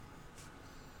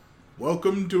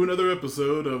Welcome to another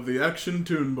episode of the Action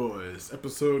Toon Boys,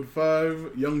 episode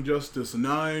 5, Young Justice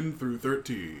 9 through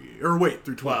 13. Or wait,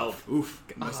 through 12. Wow. Oof,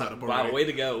 messed that up already. Wow, way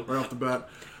to go. Right off the bat.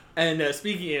 And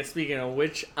speaking of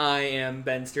which, I am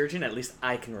Ben Sturgeon. At least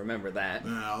I can remember that.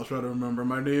 Yeah, I'll try to remember.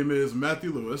 My name is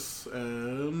Matthew Lewis,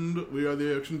 and we are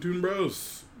the Action Toon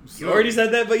Bros. So, You already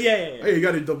said that, but yeah. Hey, you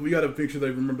gotta make sure they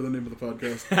remember the name of the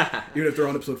podcast, even if they're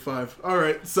on episode 5.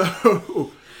 Alright,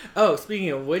 so... Oh,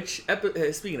 speaking of which, you've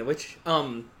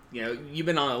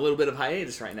been on a little bit of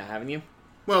hiatus right now, haven't you?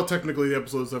 Well, technically the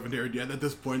episodes haven't aired yet at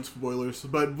this point, spoilers.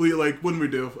 But when we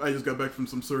do, I just got back from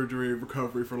some surgery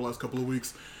recovery for the last couple of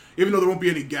weeks. Even though there won't be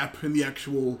any gap in the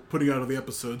actual putting out of the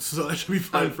episodes, so that should be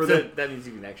fine for them. That means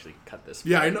you can actually cut this.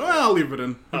 Yeah, I know. I'll leave it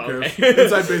in. Who cares? Okay.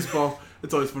 Inside baseball.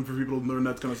 It's always fun for people to learn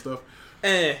that kind of stuff.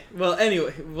 I'm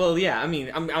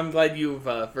glad you've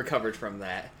recovered from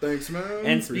that. Thanks, man.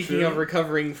 And speaking of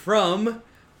recovering from,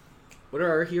 what are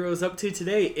our heroes up to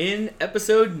today in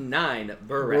episode 9,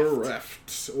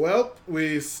 Bereft? Well,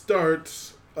 we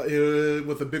start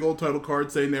with a big old title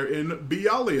card saying they're in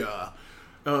Bialia,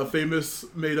 a famous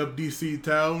made-up DC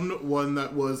town, one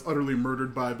that was utterly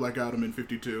murdered by Black Adam in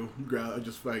 52.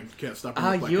 I can't stop.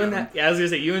 I was gonna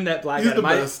say you and that Black Adam. He's the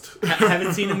best.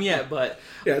 Haven't seen him yet, but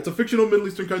yeah, it's a fictional Middle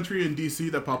Eastern country in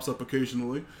DC that pops up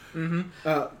occasionally.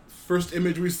 Mm-hmm. First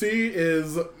image we see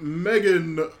is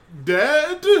Megan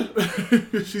dead.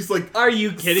 She's like, are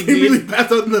you kidding seemingly me?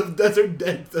 passed out in the desert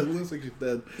dead. It looks like she's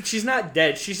dead. She's not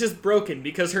dead. She's just broken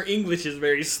because her English is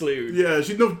very slurred. Yeah,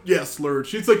 slurred.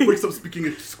 She's like wakes up speaking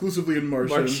exclusively in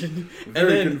Martian. Very and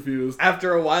then, confused.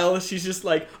 After a while, she's just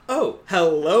like, "Oh,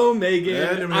 hello,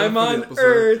 Megan. I'm on episode.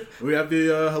 Earth." We have the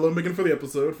hello, Megan for the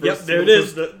episode. Yep, there it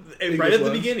is. Right at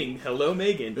the beginning. Hello,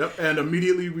 Megan. Yep, and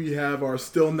immediately we have our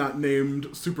still not named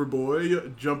Superboy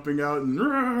jumping out and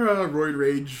roid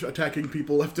rage, attacking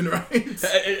people left and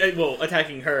right. Well,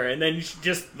 attacking her, and then she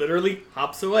just literally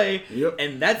hops away. Yep.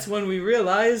 And that's when we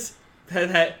realize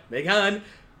that Megan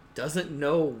doesn't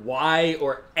know why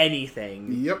or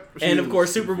anything. Yep. And of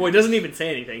course, Superboy doesn't even say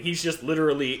anything. He's just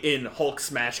literally in Hulk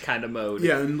smash kind of mode.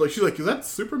 Yeah, and she's like, "Is that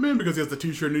Superman?" Because he has the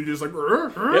T-shirt, and he just like,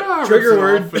 trigger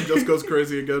word, and just goes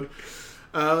crazy again.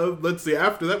 Let's see.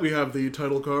 After that, we have the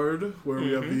title card, where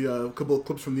we have the couple of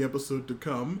clips from the episode to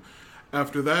come.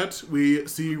 After that, we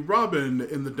see Robin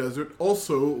in the desert,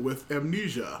 also with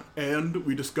amnesia. And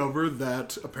we discover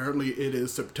that apparently it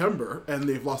is September, and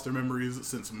they've lost their memories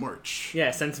since March.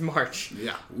 Yeah, since March.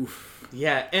 Yeah, oof.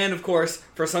 Yeah, and of course,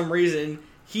 for some reason,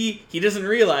 he doesn't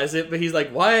realize it, but he's like,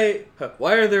 why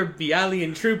are there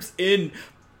Bialian troops in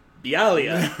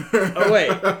Bialia? Oh,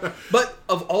 wait. But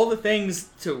of all the things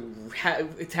to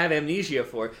have amnesia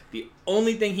for, the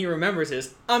only thing he remembers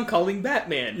is, I'm calling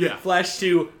Batman. Yeah. Flash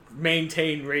to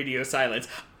maintain radio silence.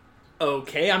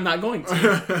 Okay, I'm not going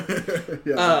to.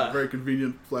 Yeah, very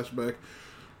convenient flashback.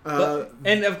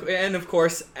 And of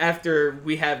course, after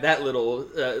we have that little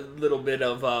bit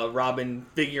of Robin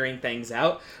figuring things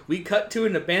out, we cut to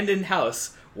an abandoned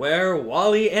house where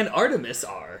Wally and Artemis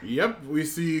are. Yep, we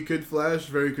see Kid Flash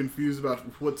very confused about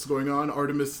what's going on.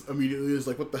 Artemis immediately is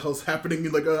like, "What the hell's happening?" And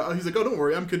he's like, "Oh, don't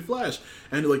worry, I'm Kid Flash."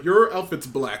 And like, your outfit's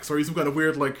black, so are you some kind of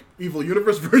weird like evil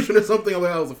universe version or something? I'm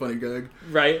like, that was a funny gag,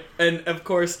 right? And of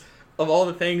course, of all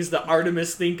the things that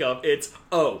Artemis think of, it's,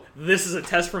 oh, this is a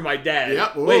test for my dad.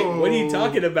 Yep. Wait, what are you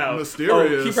talking about?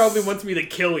 Mysterious. Oh, he probably wants me to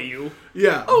kill you.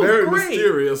 Yeah, oh, very great.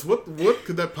 Mysterious. What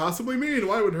could that possibly mean?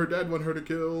 Why would her dad want her to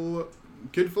kill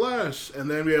Kid Flash?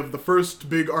 And then we have the first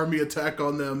big army attack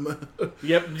on them.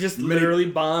 Yep, just literally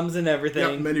bombs and everything.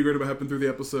 Yep, many going to happen through the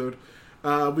episode.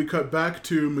 We cut back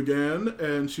to McGann,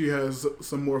 and she has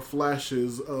some more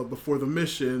flashes before the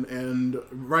mission, and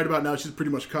right about now she's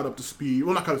pretty much caught up to speed.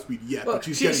 Well, not caught up to speed yet, but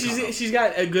she's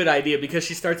got a good idea because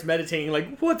she starts meditating,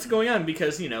 like, what's going on?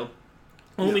 Because,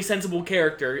 only sensible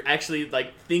character actually,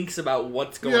 like, thinks about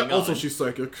what's going on. Yeah, also she's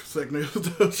psychic. So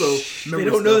they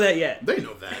don't know that yet. They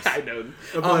know that. I know.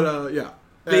 But, yeah.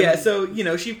 But yeah, so,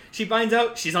 she finds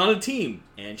out she's on a team,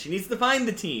 and she needs to find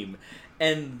the team.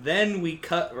 And then we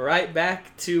cut right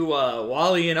back to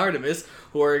Wally and Artemis,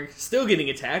 who are still getting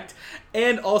attacked,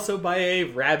 and also by a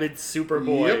rabid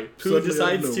Superboy, who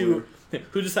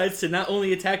decides to not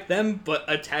only attack them, but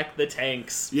attack the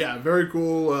tanks. Yeah, very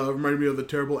cool. Reminded me of the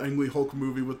terrible Ang Lee Hulk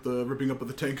movie with the ripping up of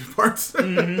the tank parts.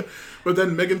 But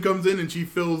then Megan comes in and she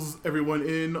fills everyone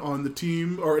in on the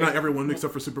team, or not everyone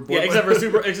except for Superboy. Yeah,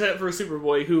 except for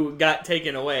Superboy, who got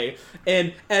taken away.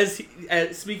 And as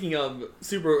speaking of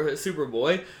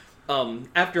Superboy.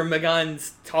 After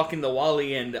Megan's talking to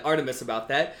Wally and Artemis about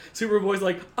that, Superboy's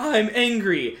like, I'm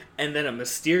angry! And then a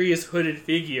mysterious hooded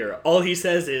figure, all he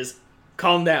says is,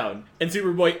 calm down. And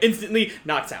Superboy instantly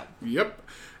knocks out. Yep.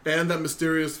 And that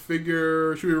mysterious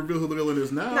figure, should we reveal who the villain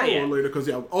is now Not yet. or later? Because,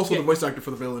 also the voice actor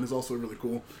for the villain is also really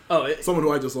cool. Oh, someone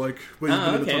who I just like. But he's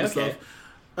been in a ton of okay.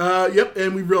 stuff. Yep,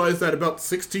 and we realized that about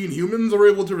 16 humans are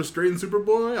able to restrain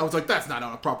Superboy. I was like, that's not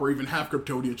a proper, even half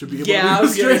Kryptonian should be able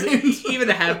to be restrained. Even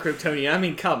to have Kryptonian, I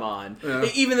mean, come on. Yeah.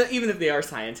 Even if they are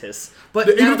scientists. But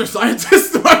Even if they're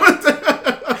scientists?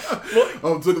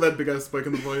 Oh, look at that big ass spike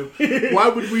in the volume. Why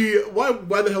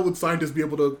the hell would scientists be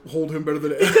able to hold him better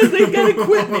than because they've got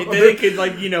equipment that they could,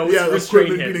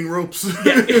 restrain him. beating ropes.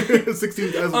 Yeah.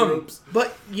 16,000 ropes.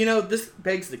 But, this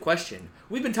begs the question.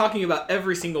 We've been talking about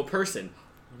every single person.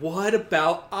 What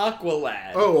about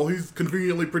Aqualad? Oh, well, he's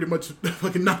conveniently pretty much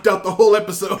fucking knocked out the whole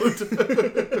episode.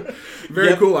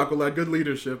 Very cool, Aqualad. Good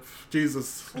leadership.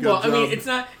 Jesus. Good job. I mean, it's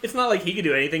not like he could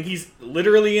do anything. He's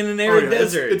literally in an arid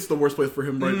desert. It's the worst place for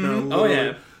him right now. Oh,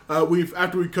 yeah.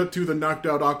 After we cut to the knocked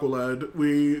out Aqualad,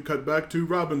 we cut back to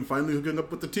Robin finally hooking up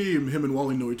with the team. Him and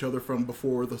Wally know each other from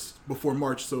before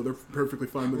March, so they're perfectly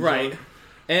fine with each other. Right.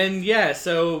 And yeah,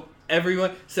 so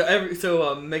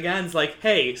Megan's like,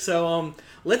 hey,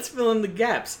 let's fill in the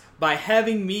gaps by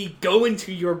having me go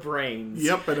into your brains.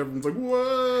 Yep, and everyone's like,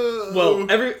 whoa. Well,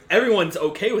 everyone's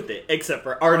okay with it except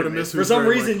for Artemis. For some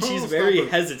reason, she's very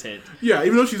hesitant. Yeah,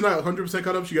 even though she's not 100%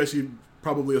 caught up, she actually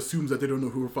probably assumes that they don't know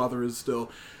who her father is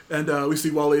still. And we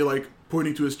see Wally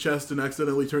pointing to his chest and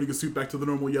accidentally turning his suit back to the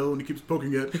normal yellow, and he keeps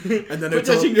poking it. And then Quit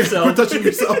touching yourself. Quit touching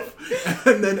yourself.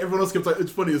 And then everyone else keeps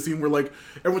it's funny, the scene where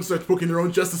everyone starts poking their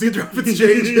own chest to see if their outfits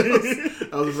change. That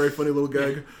was a very funny little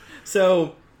gag.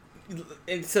 So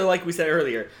like we said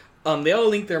earlier, they all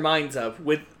link their minds up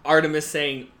with Artemis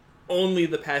saying only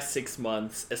the past 6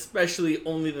 months, especially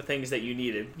only the things that you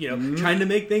needed. Trying to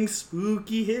make things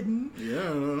spooky hidden.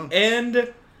 Yeah.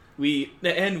 And we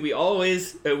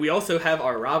also have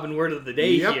our Robin word of the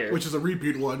day here, which is a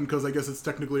repeat one because I guess it's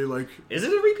technically Is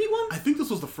it a repeat one? I think this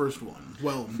was the first one.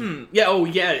 Well, yeah. Oh,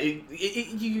 yeah.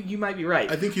 You might be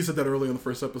right. I think he said that early in the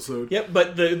first episode. Yep.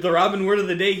 But the Robin word of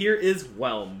the day here is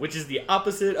whelm, which is the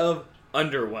opposite of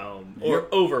underwhelm or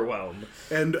overwhelm.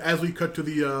 And as we cut to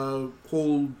the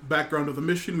whole background of the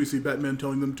mission, we see Batman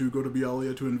telling them to go to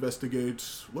Bialia to investigate,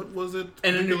 what was it?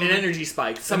 An energy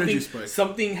spike.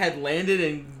 Something had landed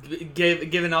and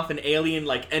given off an alien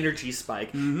energy spike.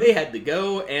 Mm-hmm. They had to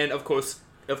go, and of course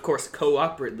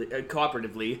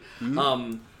cooperatively.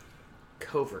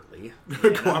 Covertly.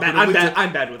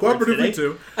 I'm bad with words today.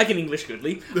 Too. I can English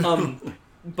goodly.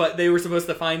 But they were supposed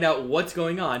to find out what's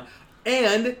going on.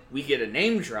 And we get a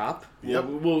name drop. Yep.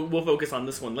 We'll focus on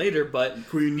this one later, but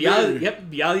Queen B. Yep,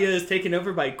 Bialia is taken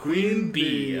over by Queen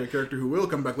B. A character who will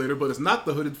come back later, but it's not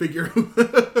the hooded figure.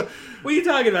 What are you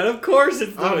talking about? Of course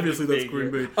it's the Obviously hooded that's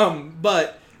figure. Queen B.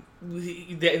 But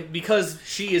because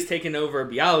she is taken over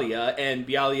Bialia, and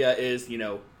Bialia is,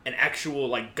 an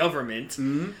actual, government,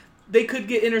 mm-hmm. they could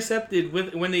get intercepted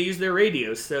when they use their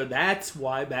radios. So that's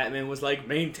why Batman was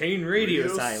maintain radio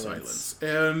silence.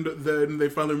 And then they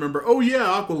finally remember, oh yeah,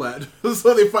 Aqualad.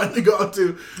 So they finally go out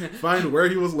to find where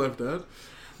he was left at.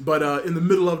 But in the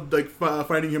middle of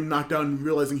finding him knocked down and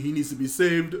realizing he needs to be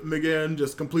saved, Megan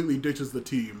just completely ditches the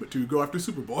team to go after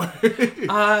Superboy.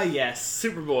 Yes,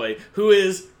 Superboy, who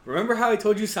is... Remember how I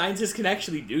told you scientists can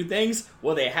actually do things?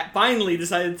 Well, they finally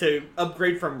decided to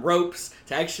upgrade from ropes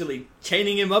to actually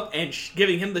chaining him up and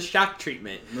giving him the shock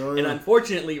treatment. Oh, yeah. And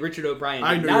unfortunately, Richard O'Brien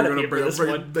did not appear for this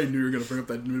one. They knew you were going to bring up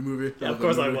that new movie. Yeah, of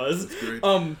course I was. That's great.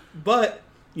 But...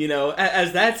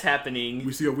 as that's happening...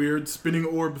 We see a weird spinning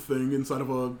orb thing inside of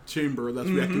a chamber that's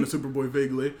reacting to Superboy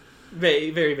vaguely.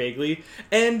 Very vaguely.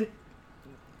 And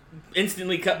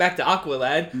instantly cut back to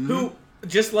Aqualad, who,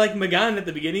 just like Megan at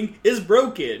the beginning, is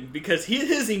broken because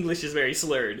his English is very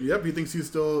slurred. Yep, he thinks he's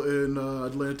still in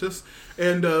Atlantis.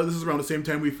 And this is around the same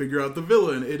time we figure out the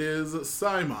villain. It is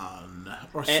Simon.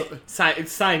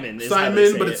 It's Simon.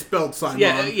 Simon, but it's spelled Simon.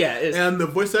 Yeah, it is. And the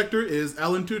voice actor is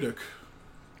Alan Tudyk.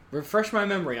 Refresh my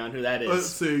memory on who that is. Let's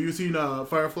see. You've seen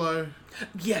Firefly?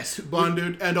 Yes. Blonde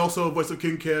dude. And also a voice of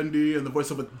King Candy and the voice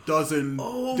of a dozen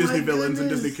Disney villains and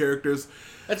Disney characters.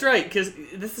 That's right, because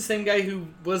this is the same guy who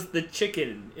was the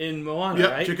chicken in Moana,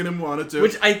 right? Yeah, chicken in Moana, too.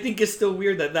 Which I think is still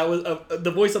weird that was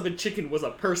the voice of a chicken was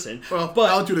a person. Well, but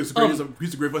Alan Tudyk's great.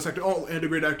 He's a great voice actor and a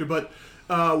great actor, but...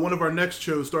 one of our next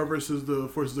shows, Star vs. the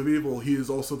Forces of Evil, he is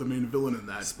also the main villain in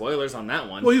that. Spoilers on that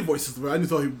one. Well, he voices the... I didn't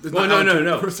tell you...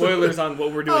 No. Spoilers on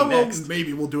what we're doing next.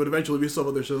 Maybe we'll do it eventually. We still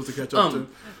have other shows to catch up to.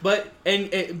 But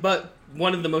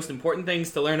one of the most important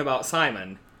things to learn about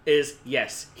Simon is,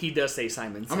 yes, he does say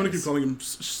Simon Says. I'm gonna keep calling him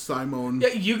Simon. Yeah,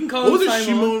 you can call What him was it? Simon.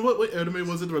 Shimon? What anime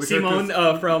was it? Where the Simon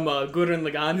characters- from Gurren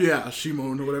Lagann. Yeah,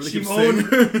 Shimon or whatever they keep Shimon.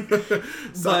 saying.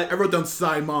 But- I wrote down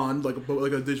Simon like a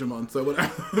Digimon, so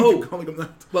whatever. Oh. keep calling him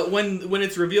that. But when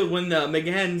it's revealed, when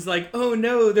Megan's like, oh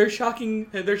no, they're shocking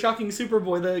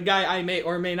Superboy, the guy I may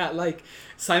or may not like,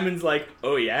 Simon's like,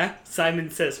 oh yeah? Simon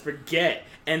says, forget.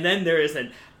 And then there is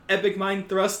an epic mind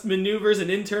thrust maneuvers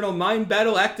and internal mind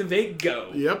battle activate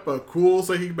go. Yep, a cool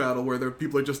psychic battle where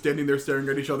people are just standing there staring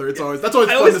at each other. That's always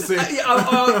fun to see.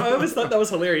 I always thought that was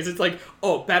hilarious. It's like,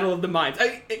 oh, Battle of the Minds.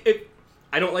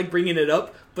 I don't like bringing it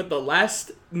up, but the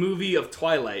last movie of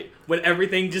Twilight, when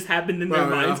everything just happened in their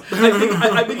minds, yeah.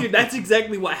 I think that's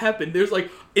exactly what happened. There's like,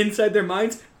 inside their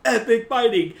minds, epic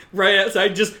fighting. Right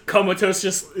outside, just comatose,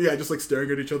 just... Yeah, just like staring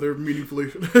at each other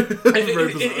meaningfully.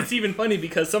 It's even funny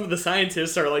because some of the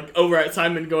scientists are like over at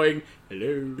Simon going,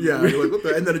 hello. Yeah, you're like, what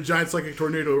the? And then a giant psychic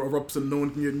tornado erupts and no one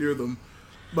can get near them.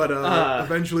 But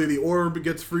eventually the orb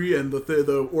gets free and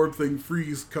the orb thing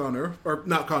frees Connor. Or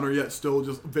not Connor yet, still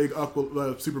just vague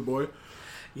Superboy.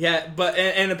 Yeah, but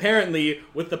and apparently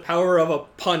with the power of a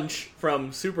punch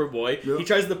from Superboy, Yep. he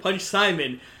tries to punch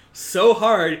Simon so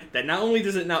hard that not only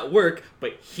does it not work,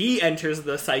 but he enters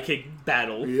the psychic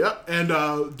battle. Yeah, and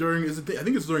I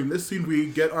think it's during this scene we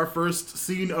get our first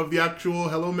scene of the actual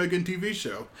Hello Megan TV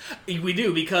show. We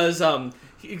do, because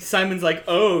Simon's like,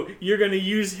 oh, you're gonna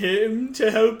use him to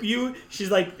help you?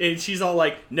 She's all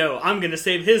like, no, I'm gonna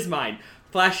save his mind.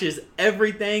 Flashes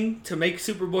everything to make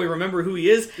Superboy remember who he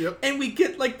is, Yep. and we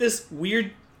get like this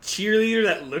weird cheerleader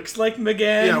that looks like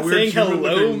Megan weird saying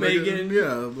hello, cheerleader Megan.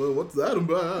 Yeah, well, what's that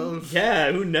about?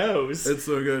 Yeah, who knows? It's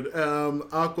so good.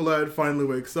 Aqualad finally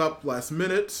wakes up last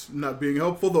minute, not being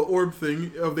helpful. The orb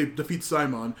thing, they defeat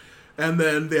Simon, and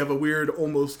then they have a weird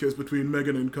almost kiss between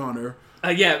Megan and Connor.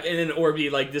 Yeah, and then Orby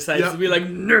decides Yep. to be like,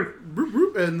 no. Boop,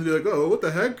 boop, and they're like, oh, what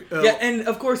the heck? Yeah, and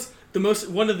of course,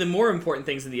 one of the more important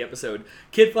things in the episode,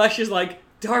 Kid Flash is like,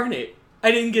 darn it, I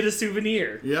didn't get a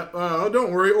souvenir. Yep.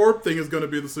 Don't worry, orb thing is going to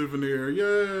be the souvenir.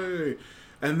 Yay!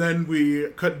 And then we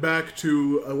cut back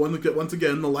to once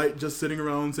again the light just sitting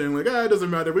around saying like, it doesn't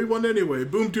matter, we won anyway.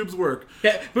 Boom tubes work.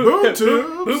 Yeah, Boom tubes.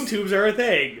 Boom tubes are a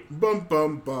thing. Bum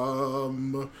bum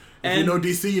bum. If And- you know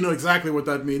DC, you know exactly what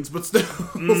that means. But still,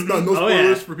 no spoilers Oh,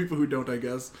 yeah. for people who don't, I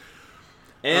guess.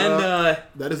 And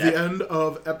That is the end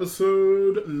of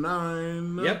episode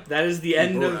 9. Yep, that is the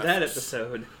end of that Congrats.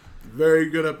 episode. Very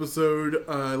good episode.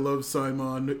 I love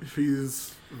Simon.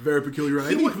 He's very peculiar. I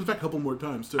think he comes back a couple more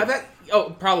times too.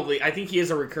 Probably. I think he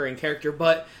is a recurring character,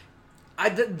 but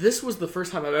this was the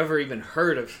first time I've ever even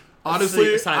heard of.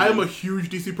 Honestly, Simon. I am a huge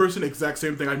DC person. Exact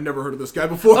same thing. I've never heard of this guy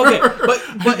before. Okay,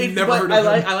 but I've never heard of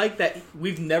him. I like that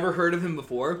we've never heard of him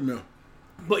before. No.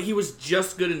 But he was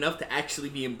just good enough to actually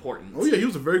be important. Oh yeah, he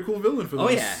was a very cool villain for this. Oh,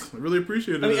 yeah. I really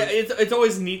appreciated I mean, it. it's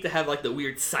always neat to have like the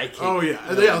weird psychic. Oh yeah,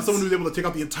 and villains. someone who's able to take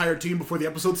out the entire team before the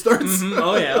episode starts.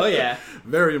 Oh yeah.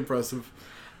 Very impressive.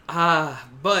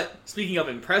 But speaking of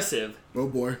impressive, Oh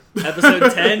boy.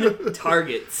 episode 10,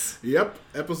 Targets. Yep,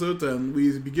 episode 10.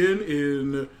 We begin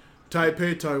in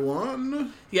Taipei,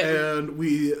 Taiwan, Yeah. and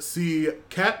we see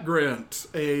Cat Grant,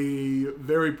 a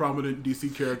very prominent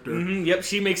DC character. Yep,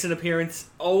 she makes an appearance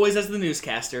always as the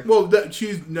newscaster. Well,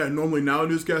 she's normally now a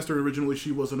newscaster. Originally,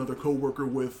 she was another co-worker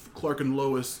with Clark and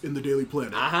Lois in the Daily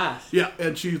Planet. Aha. Yeah,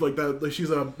 and she's like that. Like, she's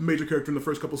a major character in the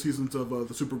first couple seasons of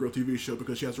the Supergirl TV show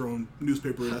because she has her own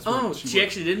newspaper. And that's where Oh, she she works.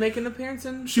 actually did make an appearance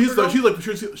in She's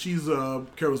Supergirl? she's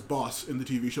Kara's boss in the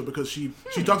TV show because she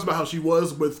talks about how she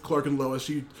was with Clark and Lois.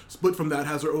 She split from that,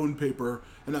 has her own paper,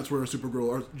 and that's where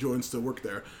Supergirl joins to work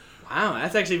there. Wow,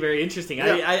 that's actually very interesting.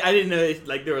 Yeah. I didn't know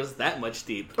there was that much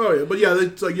deep. Oh yeah, but yeah,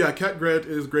 it's like Cat Grant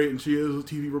is great, and she is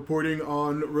TV reporting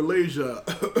on Malaysia,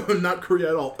 not Korea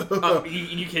at all.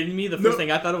 You kidding me? The first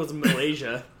thing I thought it was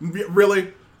Malaysia.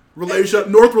 Really? Malaysia,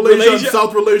 North Malaysia, and Malaysia.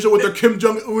 South Malaysia with their Kim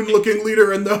Jong-un looking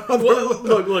leader and the other. Well,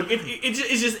 look, it's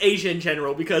just Asia in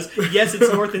general because yes,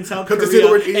 it's North and South 'Cause Korea, they say the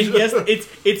word and Asia. yes,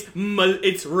 it's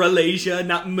Malaysia,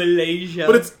 not Malaysia.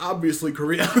 But it's obviously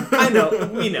Korea. I know,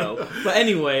 we know. But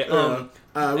anyway,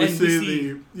 we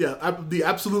see the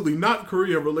absolutely not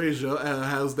Korea. Malaysia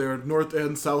has their North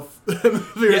and South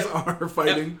hemispheres are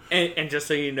fighting. And just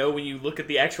so you know, when you look at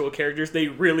the actual characters, they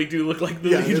really do look like the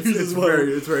Yeah, leaders it's as well.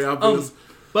 very obvious.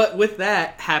 But with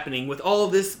that happening, with all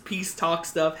of this peace talk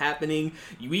stuff happening,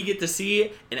 we get to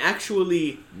see an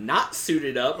actually not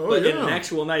suited up, but in an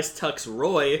actual nice tux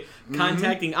Roy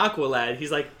contacting Aqualad.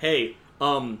 He's like, hey,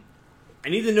 I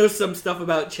need to know some stuff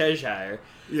about Cheshire.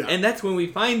 Yeah. And that's when we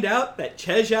find out that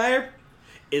Cheshire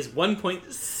is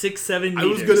 1.67 meters. I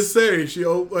was gonna say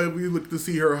we look to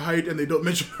see her height, and they don't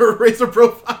mention her racer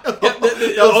profile. Yep,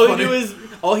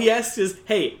 all he asks is,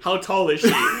 "Hey, how tall is she?"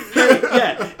 Hey,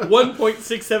 yeah,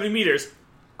 1.67 meters.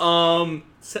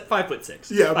 5'6".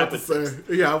 Yeah, I'm about to say.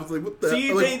 Yeah, I was like, what the?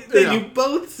 See, like, they do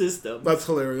both systems. That's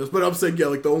hilarious. But I'm saying, yeah,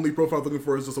 like the only profile I'm looking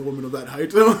for is just a woman of that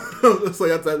height. It's like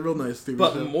that's that real nice TV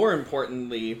But show. more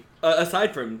importantly,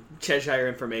 aside from Cheshire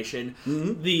information,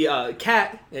 the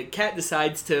cat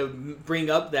decides to bring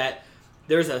up that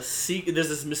there's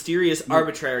this mysterious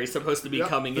arbitrary supposed to be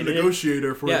coming in. The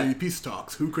negotiator for the peace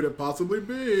talks. Who could it possibly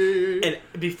be? And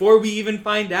before we even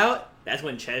find out, that's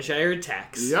when Cheshire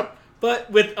attacks. Yep.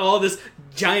 But with all this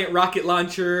giant rocket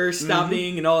launcher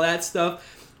stopping and all that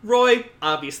stuff, Roy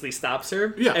obviously stops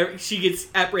her. Yeah. She gets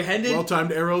apprehended.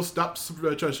 Well-timed arrow stops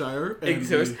Cheshire.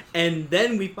 And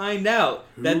then we find out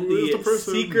that the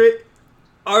person? secret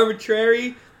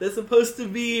arbitrary that's supposed to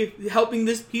be helping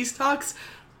this peace talks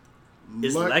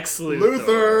is Lex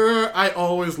Luthor. I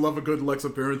always love a good Lex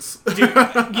appearance. Dude,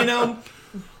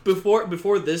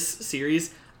 before this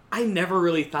series, I never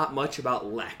really thought much about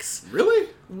Lex. Really?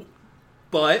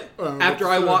 But after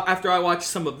I watched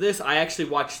some of this, I actually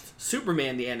watched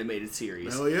Superman the animated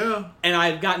series. Hell yeah! And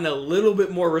I've gotten a little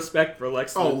bit more respect for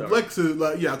Lex Luthor. Lex is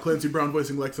Clancy Brown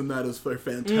voicing Lex in that is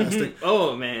fantastic. Mm-hmm.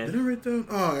 Oh man! Did I write down?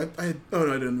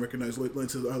 I didn't recognize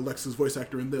Lex's voice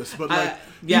actor in this, but I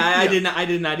did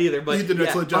not either. But he did an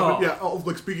excellent job.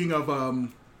 Like speaking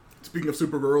of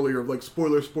Supergirl earlier, like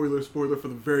spoiler for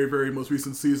the very, very most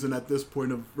recent season at this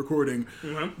point of recording,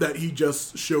 that he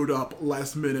just showed up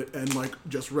last minute and like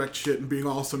just wrecked shit and being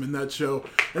awesome in that show.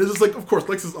 And it's just like, of course,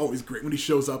 Lex is always great when he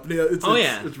shows up. And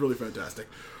it's really fantastic.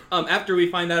 After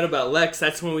we find out about Lex,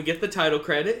 that's when we get the title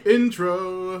credit.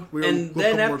 Intro.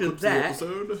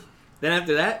 Then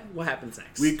after that, what happens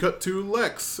next? We cut to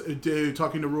Lex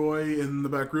talking to Roy in the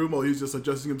back room while he's just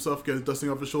adjusting himself, dusting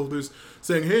off his shoulders,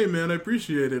 saying, "Hey man, I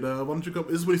appreciate it. Why don't you come?"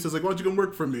 This is what he says, like, "Why don't you come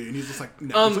work for me?" And he's just like,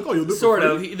 "No." He's like, "Oh, you'll do it sort for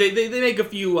of. free." They make a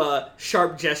few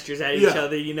sharp gestures at each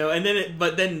other, and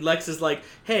then Lex is like,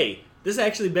 "Hey, this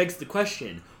actually begs the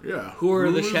question." Yeah. Who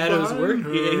are the Shadows working?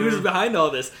 Who's behind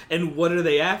all this? And what are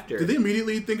they after? Did they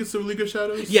immediately think it's the League of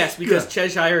Shadows? Yes, because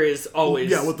Cheshire is always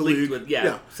with the linked League.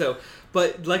 with So,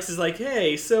 but Lex is like,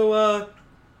 "Hey, so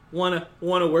wanna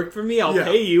work for me? I'll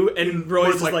pay you." And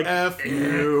Roy's just like, "F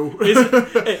you."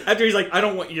 After he's like, "I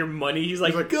don't want your money." He's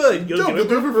like, "Good, you'll get it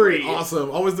for free."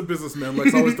 Awesome. Always the businessman.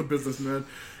 Lex, always the businessman.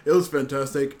 It was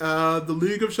fantastic. The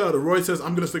League of Shadows. Roy says, "I'm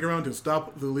going to stick around to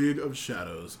stop the League of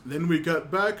Shadows." Then we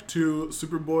got back to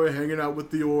Superboy hanging out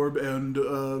with the Orb and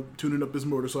tuning up his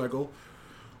motorcycle,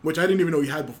 which I didn't even know he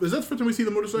had before. Is that the first time we see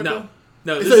the motorcycle?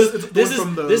 No.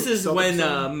 This is when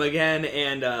McGann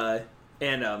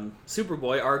and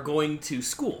Superboy are going to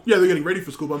school. Yeah, they're getting ready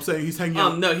for school, but I'm saying he's hanging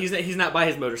out. No, he's not by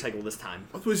his motorcycle this time.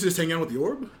 I thought he was just hanging out with the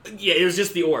Orb? Yeah, it was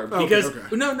just the Orb. Okay.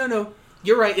 No.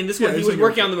 You're right. In this one, he was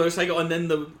working on the motorcycle, and then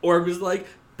the Orb was like,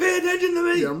 "Pay attention to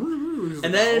me!" Yeah.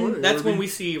 And then that's when we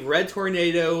see Red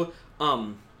Tornado,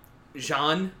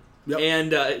 Jean,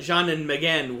 and Jean and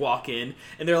McGann walk in,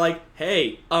 and they're like,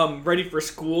 "Hey, ready for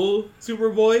school,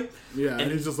 Superboy?" Yeah,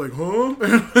 and he's just like, "Huh?"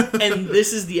 And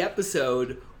this is the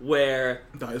episode where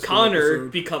Connor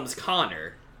becomes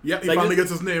Connor. Yeah, he finally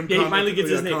gets his name. Yeah, he finally gets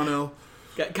his name. Connell.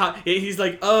 He's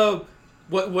like,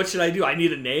 what should I do? I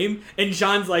need a name. And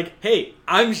Jean's like, "Hey,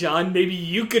 I'm Jean. Maybe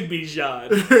you could be Jean."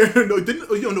 No,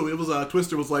 it was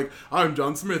Twister was like, "I'm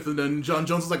John Smith," and then John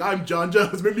Jones was like, "I'm John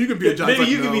Jones. Maybe you can be a John." Maybe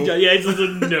you can be John. Yeah, he's just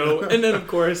like, "No." And then of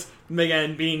course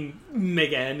McGann being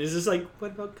McGann is just like,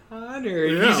 "What about Connor?"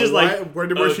 And he's just like,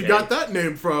 where she got that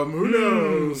name from? Who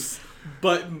knows?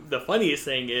 But the funniest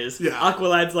thing is, Yeah.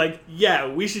 Aqualad's like,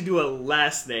 "Yeah, we should do a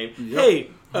last name." Yep. Hey,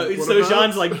 so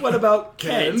Jean's like, "What about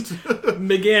Kent?"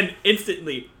 McGann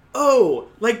instantly,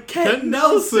 like Kent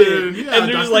Nelson. Yeah, and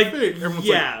they're just like,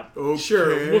 "Yeah, okay.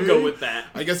 Sure, we'll go with that."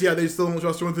 I guess they still don't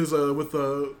trust him with his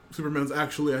Superman's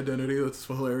actual identity. That's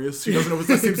hilarious. He doesn't know his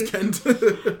last name's Kent.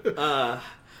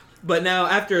 But now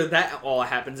after that all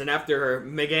happens, and after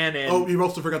McGann and you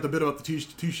also forgot the bit about the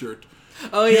t-shirt.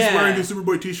 Oh, He's yeah. wearing a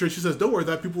Superboy t-shirt. She says, "Don't worry,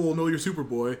 that people will know you're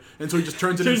Superboy." And so he just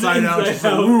turns it inside out. She's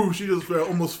like, "Woo!" She just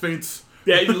almost faints.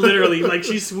 Yeah, literally, like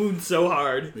she swooned so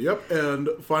hard. Yep, and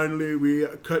finally we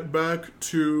cut back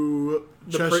to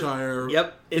Cheshire.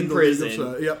 In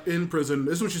prison. In prison.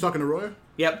 This is when she's talking to Roy?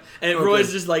 Yep, and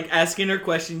Roy's just like asking her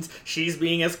questions. She's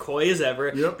being as coy as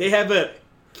ever. Yep. They have a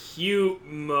cute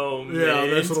moment. Yeah,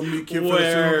 nice little meet cute for the two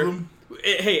of them.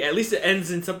 Hey, at least it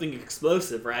ends in something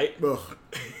explosive, right? Ugh.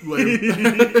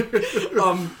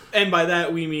 Lame. And by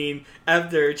that we mean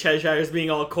after Cheshire's being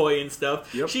all coy and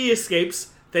stuff, she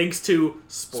escapes thanks to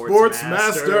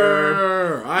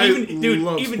Sportsmaster. I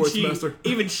love Sportsmaster.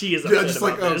 Even she is upset just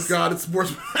about like, this. oh god, it's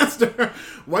Sportsmaster.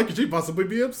 Why could she possibly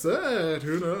be upset?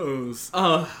 Who knows?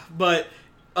 But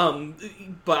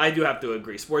I do have to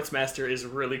agree. Sportsmaster is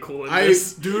really cool in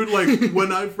this. Dude, like,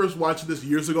 when I first watched this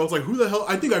years ago, I was like, who the hell?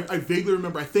 I think I vaguely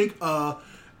remember. I think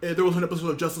there was an episode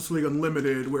of Justice League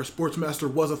Unlimited where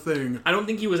Sportsmaster was a thing. I don't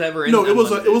think he was ever in. No, it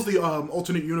was Unlimited. the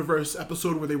alternate universe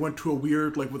episode where they went to a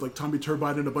weird, like, with like Tommy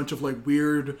Turbine and a bunch of like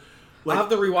weird. Like, I'll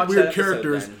have to rewatch weird that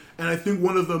characters, episode, then. and I think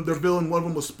one of them, their villain, one of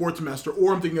them was Sportsmaster,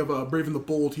 or I'm thinking of Brave and the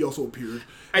Bold. He also appeared.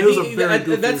 And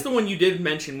That's the one you did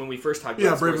mention when we first talked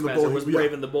about Brave and the Sportsmaster. Bold. Was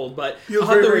Brave and the Bold, but I'll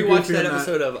have to very rewatch goofy that in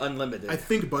episode of Unlimited.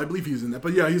 I believe he's in that,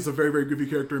 but yeah, he's a very, very goofy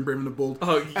character in Brave and the Bold.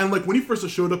 Oh, and like when he first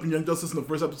showed up in Young Justice in the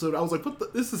first episode, I was like,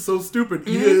 this is so stupid.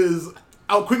 He is.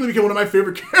 I'll quickly became one of my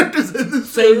favorite characters in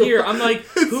this show. Same here. I'm like,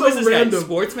 who is this random guy?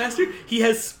 Sportsmaster? He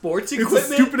has sports It's equipment?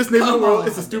 the stupidest name in the Come world. on.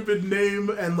 It's a stupid name,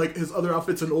 and like his other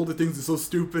outfits and older things are so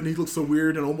stupid. He looks so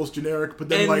weird and almost generic. But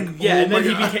then, and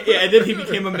then he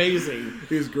became amazing.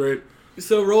 He's great.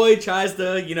 So Roy tries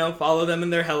to, follow them in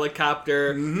their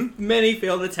helicopter. Mm-hmm. Many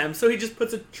failed attempts, so he just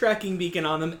puts a tracking beacon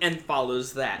on them and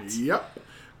follows that. Yep.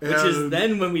 Which is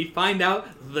then when we find out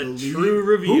the true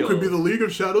reveal. Who could be the League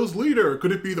of Shadows leader?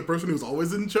 Could it be the person who's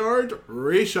always in charge?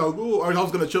 Ra's al Ghul. Or I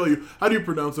was going to tell you. How do you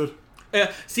pronounce it?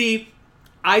 See,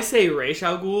 I say Ra's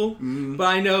al Ghul, but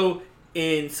I know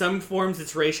in some forms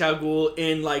it's Ra's al Ghul.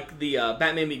 In like the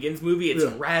Batman Begins movie, it's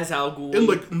Ra's al Ghul. In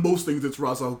like most things, it's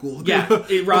Ra's al Ghul. Yeah,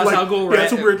 Ra's al Ghul. Yeah,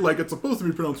 it's a weird, like, it's supposed to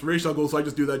be pronounced Ra's al Ghul, so I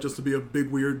just do that just to be a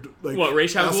big weird, like, what,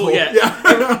 Ra's al asshole. Ghul?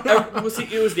 Yeah. Well, see,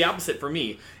 it was the opposite for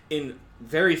me. In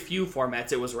very few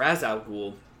formats, it was Ra's al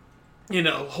Ghul. In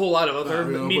a whole lot of other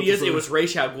medias, it was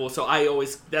Ra's al Ghul. So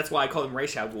that's why I call him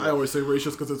Ra's al Ghul. I always say Ra's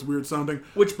just because it's weird sounding.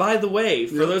 Which, by the way,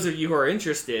 for those of you who are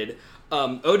interested,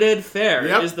 Oded Fair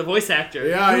is the voice actor.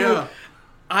 Yeah.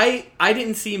 I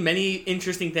didn't see many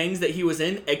interesting things that he was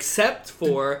in, except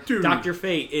for Dr.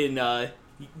 Fate in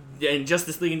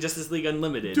Justice League and Justice League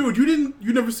Unlimited. Dude,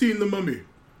 you never seen the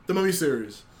Mummy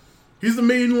series. He's the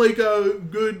main, like,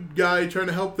 good guy trying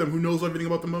to help them who knows everything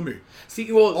about the Mummy.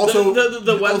 See, well, also,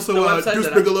 the website Deuce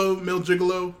that Bigelow, Male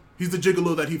Gigolo. He's the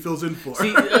gigolo that he fills in for.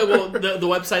 See, the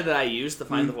website that I used to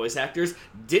find the voice actors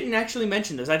didn't actually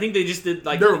mention this. I think they just did,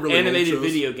 like, really animated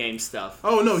video game stuff.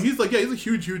 Oh, no, he's a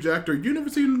huge, huge actor. You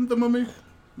never seen the Mummy?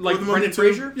 Like the Brendan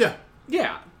Fraser? Yeah.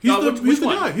 Yeah. He's the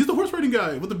guy. He's the horse riding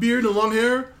guy with the beard and long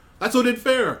hair. That's Oded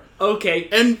Fair. Okay.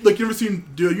 And, like, you never seen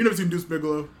Deuce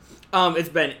Bigelow? It's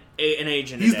been an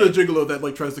age and He's a day. the gigolo that,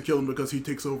 like, tries to kill him because he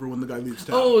takes over when the guy leaves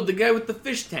town. Oh, the guy with the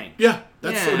fish tank. Yeah,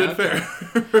 that's Oded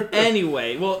Fair.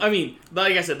 Anyway, well, I mean,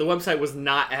 like I said, the website was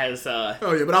not as oh,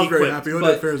 yeah, but I was very happy.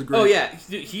 Oded Fair is great. Oh, yeah,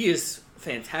 he is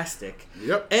fantastic.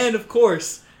 Yep. And, of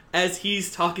course, as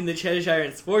he's talking to Cheshire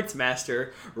and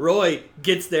Sportsmaster, Roy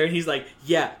gets there and he's like,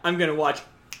 yeah, I'm going to watch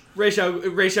Ra's al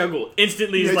Ghul.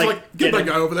 Instantly, he's like, get that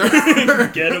guy over there.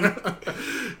 Get him.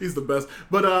 He's the best.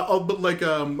 But I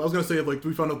was gonna say, like,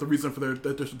 we found out the reason for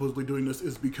that they're supposedly doing this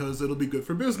is because it'll be good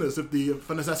for business. If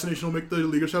an assassination will make the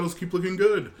League of Shadows keep looking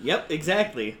good. Yep,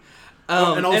 exactly.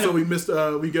 And also, we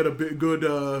get a good,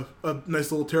 a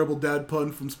nice little terrible dad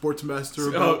pun from Sportsmaster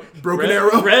about Broken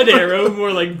Arrow. Red Arrow,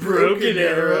 more like Broken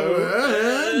Arrow.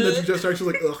 And that's just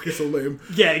actually like, ugh, he's so lame.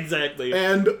 Yeah, exactly.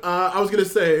 And I was going to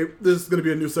say, this is going to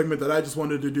be a new segment that I just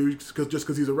wanted to do just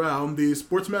because he's around, the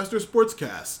Sportsmaster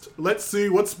Sportscast. Let's see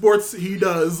what sports he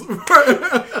does.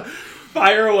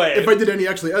 Fire away. If I did any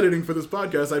actually editing for this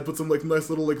podcast, I'd put some like nice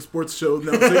little like sports show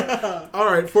announcing.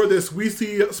 All right, for this, we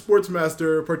see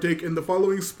Sportsmaster partake in the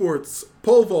following sports: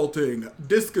 pole vaulting,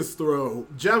 discus throw,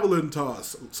 javelin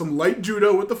toss, some light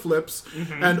judo with the flips,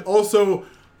 and also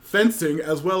fencing,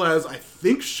 as well as I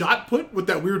think shot put with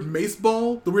that weird mace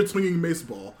ball, the weird swinging mace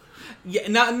ball. Yeah,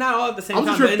 not all at the same time.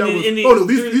 I wasn't sure if that was.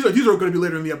 These are going to be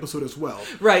later in the episode as well.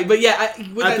 Right, but yeah,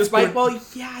 with At that spike point, ball,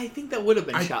 yeah, I think that would have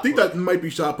been shot. I think that might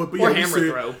be shot put, but or yeah, hammer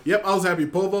throw. Yep, I was happy.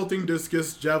 Pole vaulting,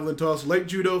 discus, javelin toss, light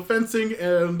judo, fencing,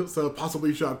 and so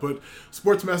possibly shot put.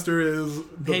 Sportsmaster is the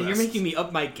best. You're making me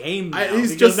up my game now.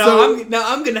 He's just I'm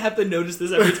gonna have to notice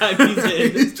this every time he's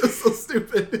in. He's just so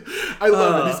stupid. I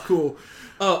love it. He's cool.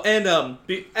 Oh, and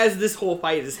as this whole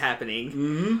fight is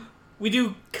happening, we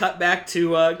do cut back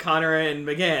to Connor and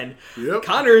McGann. Yep.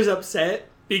 Connor is upset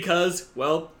because,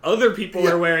 well, other people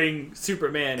are wearing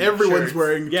Superman Everyone's shirts.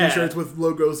 wearing t-shirts with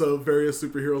logos of various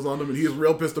superheroes on them, and he's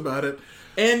real pissed about it.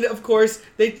 And, of course,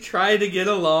 they try to get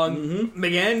along.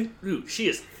 McGann, she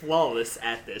is flawless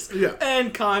at this. Yeah.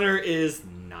 And Connor is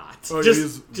not. Oh, just, yeah,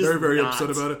 he's just very, very not.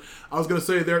 upset about it. I was going to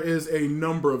say, there is a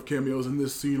number of cameos in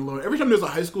this scene alone. Every time there's a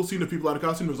high school scene of people out of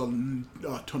costume, there's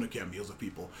a ton of cameos of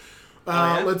people.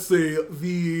 Yeah? Let's see.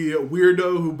 The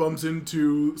weirdo who bumps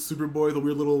into Superboy, the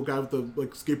weird little guy with the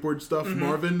skateboard stuff,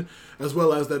 Marvin, as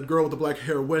well as that girl with the black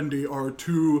hair, Wendy, are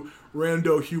two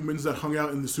rando humans that hung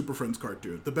out in the Super Friends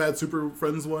cartoon. The bad Super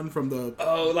Friends one from the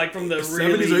from the 70s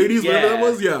really, or 80s, yeah. whatever that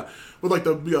was. Yeah, with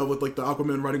the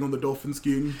Aquaman riding on the dolphin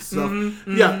skiing stuff.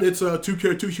 Yeah, it's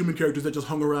two human characters that just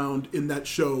hung around in that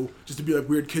show just to be like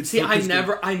weird kids. See, I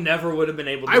never would have been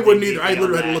able to. I wouldn't either. I dig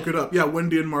literally on had to that. look it up. Yeah,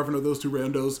 Wendy and Marvin are those two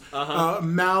randos.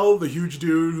 Mal, the huge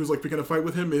dude who's picking a fight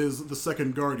with him, is the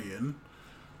second Guardian.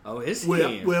 Oh, is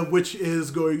he? Which is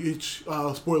going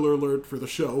spoiler alert for the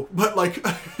show, but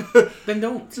Then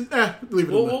don't. Leave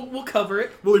it in. We'll cover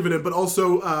it. We'll leave it in. But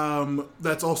also,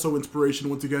 that's also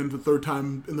inspiration. Once again, the third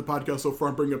time in the podcast so far,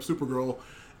 I'm bringing up Supergirl.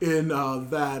 In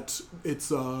that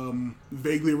it's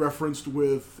vaguely referenced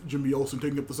with Jimmy Olsen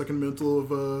taking up the second mantle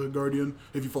of Guardian.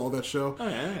 If you follow that show,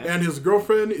 and his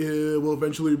girlfriend will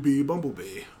eventually be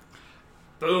Bumblebee.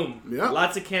 Boom. Yeah.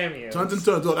 Lots of cameos. Tons and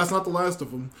tons. Oh, that's not the last of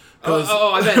them.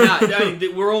 I bet not. I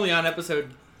mean, we're only on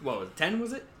episode, 10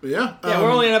 was it? Yeah. Yeah,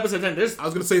 we're only on episode 10. I was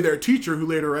going to say their teacher who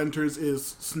later enters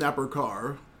is Snapper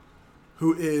Carr,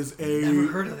 who is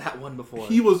Never heard of that one before.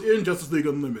 He was in Justice League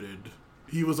Unlimited.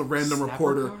 He was a random Snapper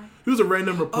reporter. Carr? He was a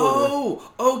random reporter.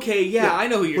 Oh, okay, yeah, I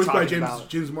know who you're talking about.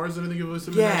 James Marsden, I think it was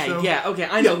him in that show. Yeah, okay,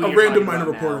 I know who a you're random talking minor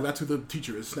about reporter. now. That's who the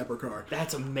teacher is, Snapper Carr.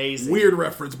 That's amazing. Weird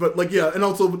reference, but and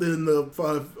also in the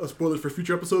spoilers for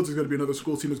future episodes, there's going to be another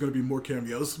school scene. There's going to be more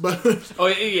cameos, but oh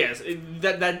yes,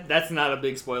 that's not a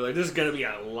big spoiler. There's going to be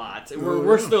a lot.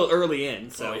 We're still early in,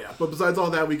 so But besides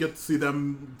all that, we get to see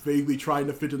them vaguely trying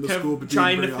to fit in the school, but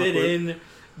trying to being fit very awkward. in.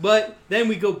 But then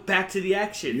we go back to the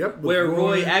action, where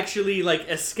Roy actually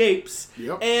escapes,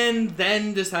 and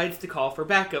then decides to call for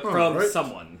backup from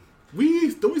someone.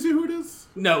 Don't we see who it is?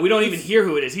 No, we don't even hear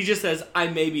who it is. He just says, "I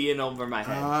may be in over my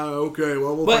head." Okay.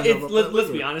 Well, we'll but find out about that let's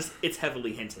later. be honest, it's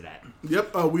heavily hinted at.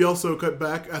 Yep. We also cut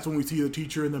back. That's when we see the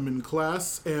teacher and them in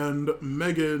class, and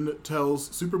Megan tells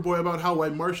Superboy about how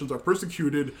white Martians are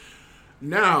persecuted.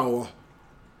 Now,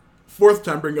 fourth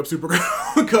time bringing up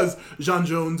Supergirl because J'onn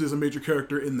J'onzz is a major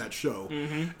character in that show,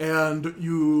 and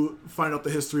you find out the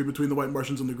history between the white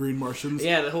Martians and the green Martians.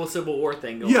 Yeah, the whole Civil War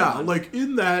thing going on.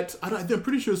 In that, I'm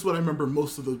pretty sure it's what I remember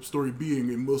most of the story being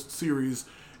in most series,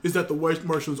 is that the white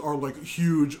Martians are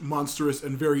huge, monstrous,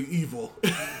 and very evil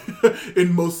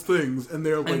in most things, and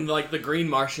they're and the green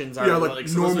Martians are normal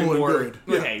and more, good.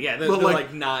 Okay,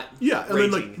 they're not. Yeah, and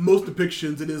raging. then most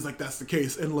depictions, it is that's the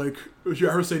case, and if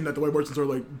you're ever saying that the white Martians are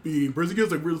being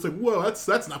persecuted, it's whoa,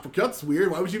 that's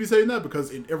weird. Why would you be saying that? Because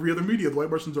in every other media, the white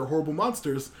Martians are horrible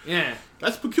monsters. Yeah,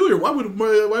 that's peculiar. Why would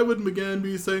McGann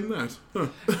be saying that? Huh.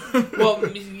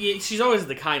 Well, she's always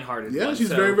the kind-hearted. Yeah, one, she's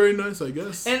very, very nice, I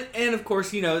guess. And of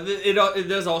course, it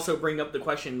does also bring up the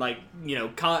question,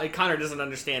 Connor doesn't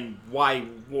understand why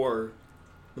war.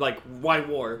 Why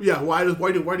war? Yeah, why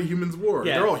do humans war?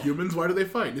 Yeah. They're all humans. Why do they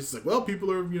fight? It's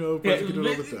people are persecuted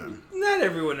all the time. Not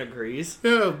everyone agrees.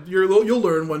 Yeah, you'll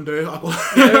learn one day.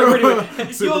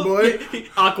 Superboy,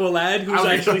 Aqualad, who's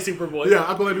actually Superboy. Yeah,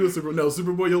 Aqualad who's Superboy. No,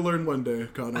 Superboy, you'll learn one day,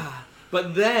 Connor.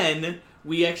 But then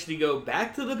we actually go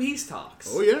back to the peace talks.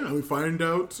 Oh yeah, we find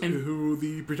out who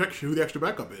the extra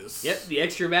backup is. Yep, the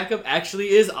extra backup actually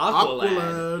is Aqualad.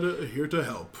 Aqualad here to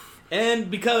help. And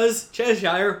because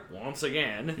Cheshire, once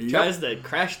again, tries to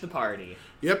crash the party.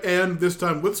 Yep, and this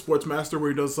time with Sportsmaster, where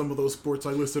he does some of those sports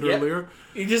I listed earlier.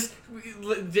 You just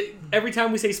every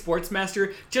time we say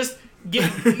Sportsmaster, just we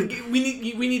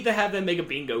need to have them make a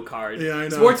bingo card. Yeah, I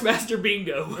know. Sportsmaster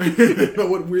bingo.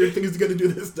 What weird thing is he gonna do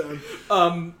this time?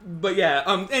 But yeah,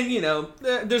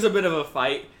 and there's a bit of a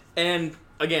fight, and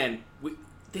again,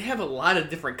 they have a lot of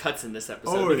different cuts in this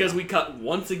episode because we cut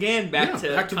once again back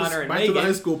to Connor and Megan. Back to the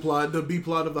high school plot, the B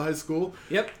plot of the high school.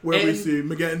 Yep. Where we see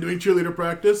McGann doing cheerleader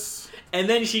practice. And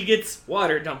then she gets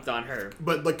water dumped on her.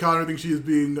 But Connor thinks she is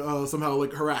being somehow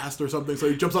harassed or something, so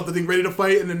he jumps off the thing ready to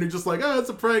fight, and then they're just it's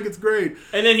a prank, it's great.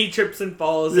 And then he trips and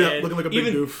falls. Yeah, and looking like a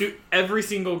big goof. Dude, every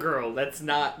single girl that's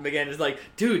not McGann is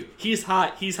dude, he's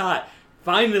hot, he's hot.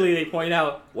 Finally, they point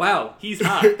out, wow, he's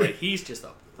hot, but he's just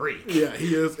a freak. Yeah,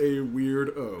 he is a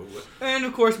weirdo. And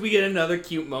of course, we get another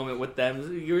cute moment with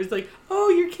them. You're just oh,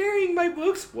 you're carrying my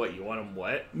books. What, you want them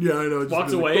wet? Yeah, I know.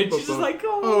 Walks away, and she's just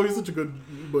oh, he's such a good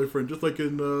boyfriend, just like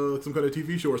in some kind of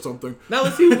TV show or something. Now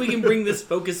let's see if we can bring this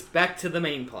focus back to the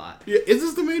main plot. Yeah, is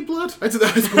this the main plot? I'd say the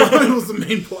high school it was the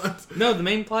main plot. No, the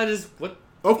main plot is what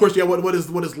Of course, yeah. What is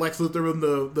Lex Luthor in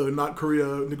the Not Korea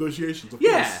negotiations? Of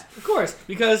course. Of course,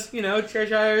 because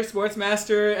Cheshire,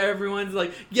 Sportsmaster, everyone's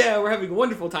like, yeah, we're having a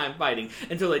wonderful time fighting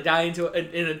until they die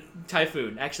in a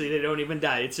typhoon. Actually, they don't even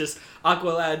die. It's just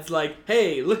Aqualad's like,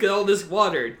 hey, look at all this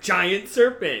water, giant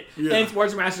serpent, and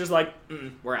Sportsmaster's like,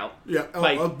 we're out. Yeah,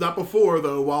 not before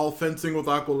though. While fencing with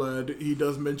Aqualad, he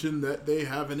does mention that they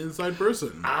have an inside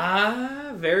person.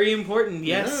 Ah, very important.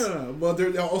 Yes. Yeah. Well,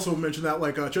 they also mention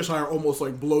that Cheshire almost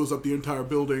blows up the entire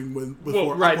building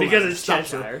before right, Aqualad because it's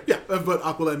stops Cheshire. her. Yeah, but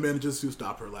Aqualad manages to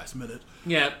stop her last minute.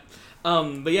 Yeah.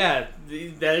 But yeah,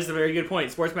 that is a very good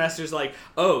point. Sportsmaster's like,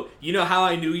 oh, you know how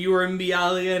I knew you were in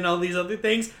Bialia and all these other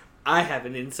things? I have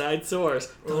an inside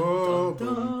source. Dun, dun,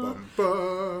 dun.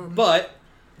 Bum. But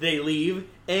they leave,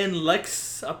 and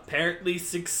Lex apparently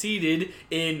succeeded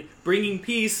in bringing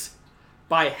peace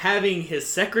by having his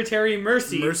secretary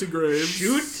Mercy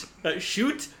Graves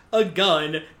shoot a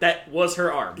gun that was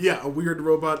her arm. Yeah, a weird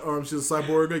robot arm. She's a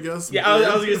cyborg, I guess. Yeah,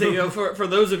 I was gonna say, for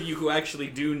those of you who actually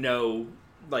do know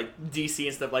DC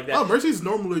and stuff like that. Oh, Mercy's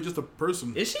normally just a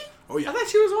person. Is she? Oh yeah. I thought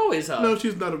she was always No,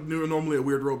 she's not normally a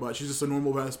weird robot. She's just a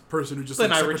normal ass person who just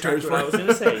then I retract what I was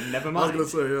gonna say. Never mind. I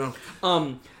was gonna say,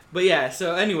 yeah. But yeah,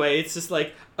 so anyway, it's just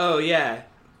like, oh yeah.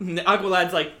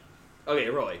 Aqualad's like, okay,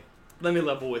 Roy, let me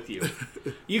level with you.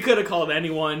 You could have called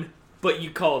anyone, but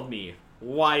you called me.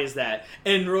 Why is that?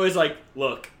 And Roy's like,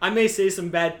 look, I may say some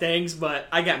bad things, but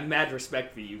I got mad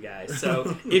respect for you guys.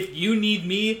 So if you need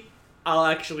me, I'll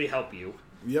actually help you.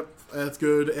 Yep, that's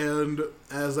good. And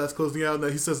as that's closing out,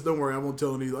 he says, "Don't worry, I won't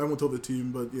tell the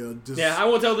team." But I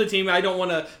won't tell the team. I don't want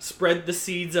to spread the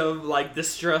seeds of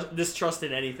distrust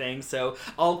in anything, so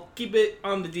I'll keep it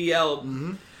on the DL.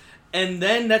 Mm-hmm. And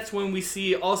then that's when we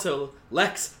see also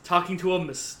Lex talking to a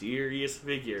mysterious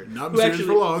figure, not mysterious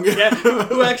for long.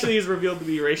 Who actually is revealed to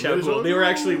be Ra's al Ghul. They were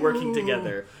actually working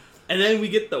together, and then we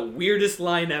get the weirdest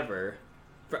line ever.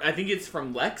 I think it's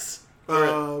from Lex.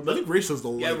 I think Ra's says the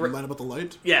line about the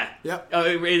light. Yeah. Yeah. Oh,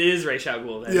 it is Ra's al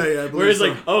Ghul then. Yeah. Where it's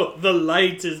like, oh, the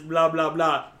light is blah, blah,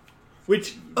 blah.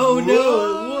 Which, no,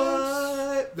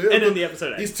 what? And then the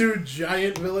episode ends. These two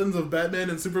giant villains of Batman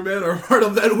and Superman are part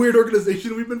of that weird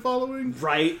organization we've been following.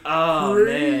 Right. Oh,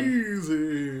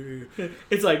 crazy. Man.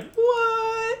 It's like,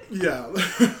 what? Yeah.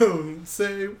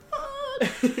 Say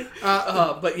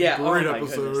what? But yeah, great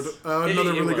episode.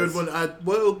 Another really good one.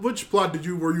 Which plot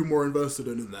were you more invested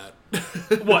in that?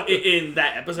 What, in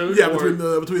that episode? Yeah, between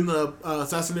the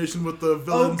assassination with the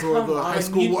villains or the high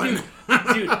school one.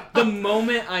 Dude, the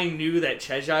moment I knew that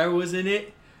Cheshire was in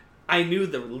it, I knew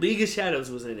the League of Shadows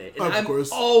was in it. And I'm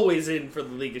always in for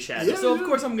the League of Shadows. Yeah, so of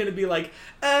course I'm gonna be like,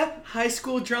 high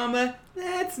school drama,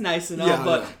 that's nice and all,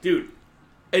 but dude,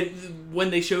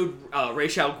 when they showed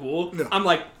Ra's al Ghul, I'm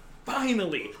like,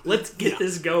 finally, let's get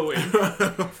this going.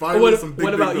 Finally,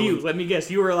 what about you? Let me guess.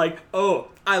 You were like, oh,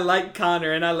 I like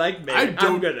Connor and I like Meg.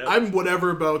 I'm whatever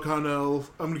about Connell.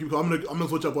 I'm gonna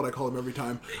switch up what I call him every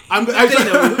time. They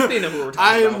know who we're talking about.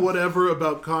 I am whatever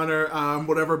about Connor. I'm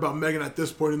whatever about Megan at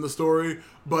this point in the story.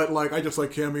 But I just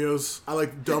like cameos. I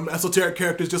like dumb esoteric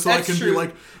characters just so I can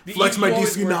be flex my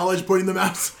DC knowledge, pointing them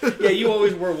out. Yeah, you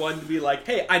always were one to be like,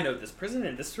 hey, I know this person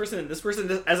and this person and this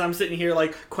person. As I'm sitting here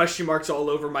question marks all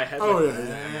over my head. Oh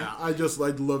yeah. I just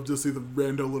love to see the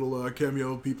rando little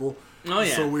cameo people. Oh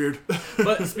yeah, so weird.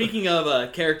 But speaking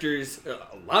of characters,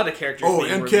 a lot of characters. Oh,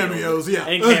 and cameos, yeah,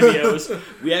 and cameos.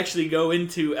 We actually go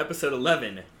into episode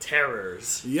 11,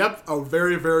 Terrors. Yep, a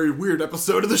very very weird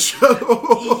episode of the show.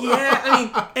 Yeah, I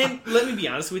mean, and let me be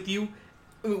honest with you,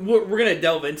 we're gonna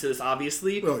delve into this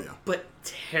obviously. Oh yeah, but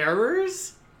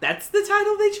Terrors. That's the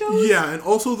title they chose? Yeah, and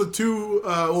also the two,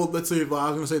 let's say, I was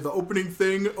going to say the opening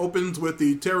thing opens with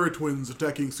the Terror Twins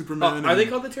attacking Superman. Are they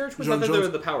called the Terror Twins? I thought they were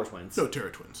the Power Twins. No, Terror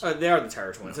Twins. They are the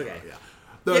Terror Twins, okay.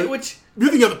 Yeah. Which...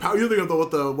 You think of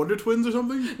the Wonder Twins or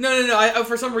something? No.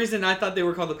 For some reason, I thought they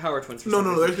were called the Power Twins. No,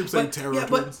 they keep saying Terror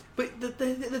Twins. But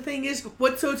the thing is,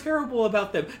 what's so terrible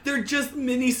about them? They're just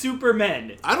mini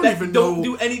Supermen. I don't don't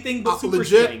do anything but super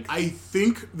legit, strength. I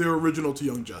think they're original to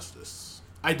Young Justice.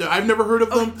 I've never heard of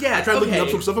them. I tried looking up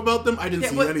some stuff about them. I didn't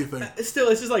see anything. Still,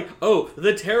 it's just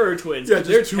the Terror Twins. Yeah,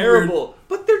 they're terrible. Weird,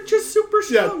 but they're just super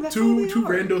strong. Yeah, That's two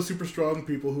rando super strong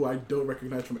people who I don't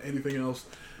recognize from anything else.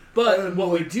 But what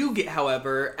we do get,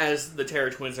 however, as the Terror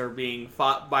Twins are being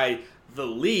fought by the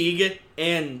League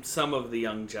and some of the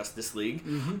Young Justice League,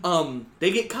 they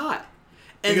get caught.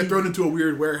 They get thrown into a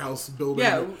weird warehouse building.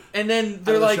 Yeah, and then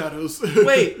they're like,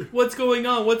 wait, what's going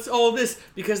on? What's all this?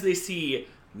 Because they see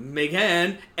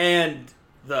Megan and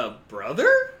the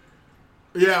brother?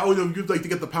 Yeah, you'd like to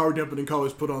get the power dampening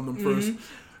collars put on them first.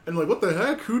 And like, what the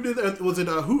heck? Who did that? Was it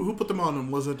who put them on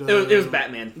him? Was it? It was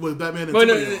Batman. Was Batman and Well,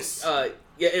 somebody else?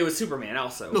 Yeah, it was Superman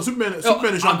also. No, Superman and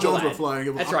John Jones were flying. It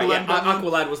was That's Aqualad, right. Yeah, Batman.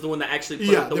 Aqualad was the one that actually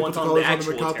put the ones on the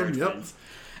actual Terran Twins.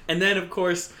 And then, of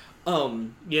course,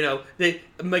 McGann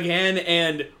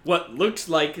and what looked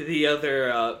like the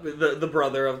other, the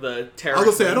brother of the Terran I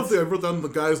was gonna say, I don't Twins. think I wrote down the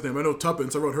guy's name. I know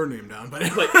Tuppence. I wrote her name down, but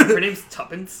Wait, her name's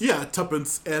Tuppence? yeah,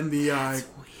 Tuppence and the guy.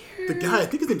 I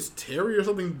think his name's Terry or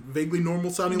something vaguely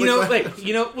normal sounding.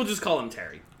 We'll just call him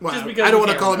Terry. Well, Just because I don't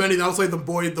want to call him anything. I'll say the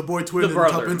boy twin, the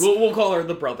brother. and Tuppence. We'll call her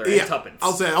the brother and Tuppence.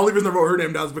 I'll say. Only reason I wrote her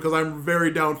name down is because I'm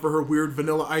very down for her weird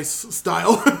Vanilla Ice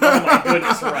style. Oh my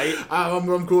goodness, right?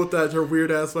 I'm cool with that. Her weird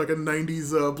ass fucking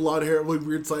 90s blonde hair, really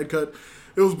weird side cut.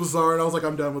 It was bizarre, and I was like,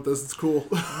 I'm down with this. It's cool.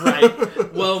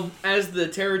 Right. Well, as the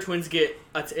Terror Twins get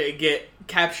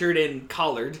captured and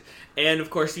collared, and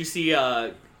of course you see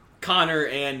Connor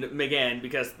and McGann,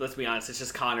 because let's be honest, it's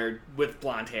just Connor with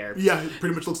blonde hair. Yeah, it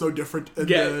pretty much looks no different. And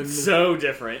then, so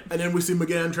different. And then we see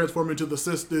McGann transform into the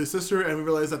sister, and we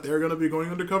realize that they're going to be going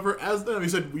undercover as them. He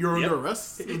said, "You're under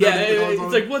arrest." Yeah,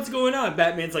 it's like, what's going on?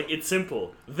 Batman's like, it's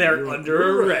simple. They're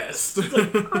under arrest.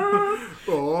 Like,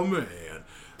 oh man.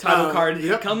 Title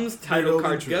card comes, title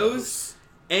card goes,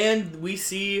 and we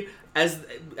see as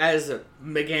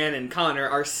McGann and Connor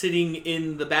are sitting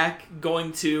in the back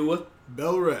going to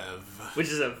Bel Rev, which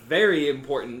is a very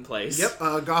important place.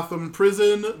 Yep, Gotham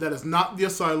Prison. That is not the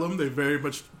asylum. They very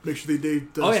much make sure they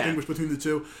distinguish between the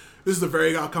two. This is a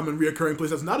very common reoccurring place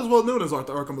that's not as well known as the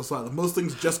Arkham Asylum. Most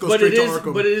things just go straight to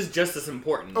Arkham. But it is just as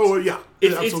important. Oh, yeah.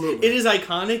 Absolutely. It is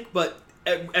iconic, but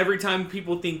every time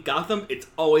people think Gotham, it's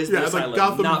always the asylum, like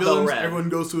Gotham not villains, Bel Rev. everyone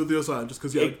goes to the asylum just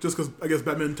because I guess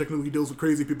Batman technically deals with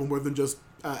crazy people more than just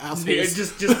assholes. Yeah,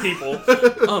 just people.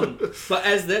 But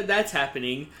as that's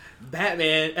happening,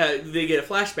 Batman, they get a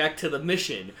flashback to the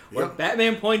mission where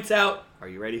Batman points out, are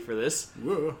you ready for this?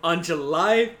 Whoa. On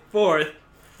July 4th,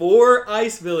 4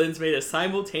 ICE villains made a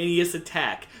simultaneous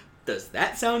attack. Does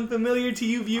that sound familiar to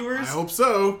you viewers? I hope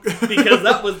so. Because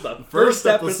that was the first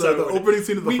episode. The opening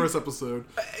scene of the first episode.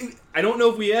 I don't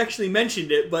know if we actually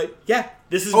mentioned it, but yeah,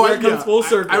 this is where it comes full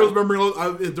circle. I was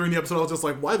remembering during the episode, I was just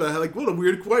like, why the hell? Like, what a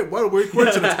weird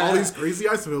coincidence. All these crazy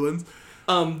ICE villains.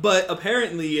 But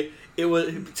apparently, it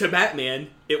was, to Batman,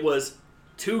 it was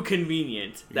too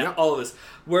convenient that all of us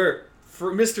were,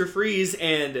 for Mr. Freeze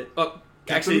and...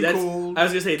 Actually, Cold, I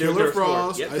was going to say... Killer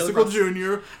Frost, Icicle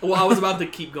Jr. Well, I was about to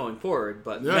keep going forward,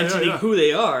 but mentioning who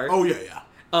they are... Oh, yeah.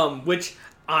 Which,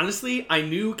 honestly, I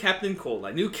knew Captain Cold.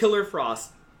 I knew Killer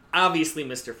Frost. Obviously,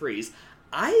 Mr. Freeze.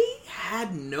 I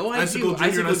had no idea Icicle Jr.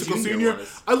 and Icicle Sr.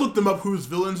 was. I looked them up whose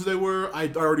villains they were. I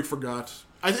already forgot.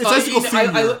 It's Icicle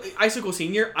Sr. Icicle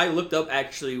Sr., I looked up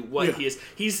actually what he is.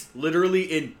 He's literally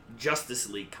in Justice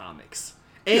League comics.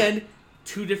 And...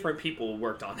 2 different people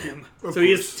worked on him. He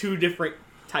has 2 different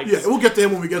types. Yeah, we'll get to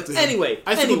him when we get to him. Anyway.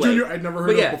 Jr. I'd never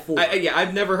heard of before.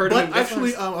 I've never heard of him. But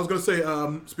actually, I was going to say,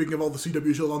 speaking of all the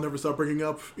CW shows I'll never stop bringing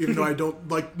up, even though I don't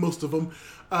like most of them,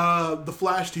 the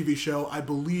Flash TV show, I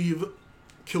believe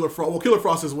Killer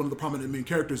Frost is one of the prominent main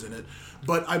characters in it,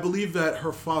 but I believe that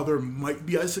her father might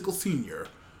be Icicle Sr.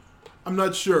 I'm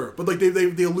not sure, but like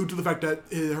they allude to the fact that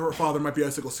her father might be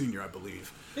Icicle Sr., I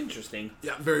believe. Interesting.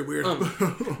 Yeah, very weird.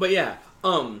 But yeah,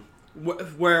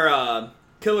 where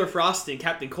Killer Frost and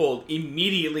Captain Cold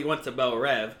immediately went to Bel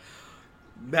Rev,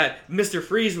 that Mr.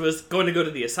 Freeze was going to go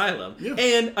to the asylum,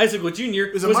 and Icicle Jr.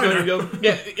 is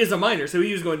a minor, so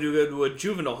he was going to go to a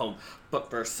juvenile home. But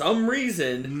for some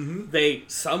reason, they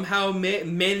somehow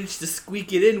managed to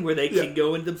squeak it in where they can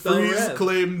go into Bel Rev.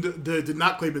 Freeze did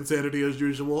not claim insanity as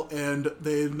usual, and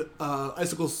then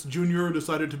Icicle Jr.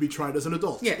 decided to be tried as an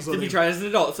adult. Yeah, to be tried as an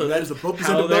adult. So that's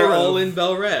how they're they're all in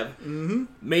Bel Rev.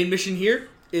 Main mission here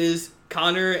is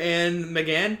Connor and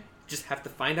McGann just have to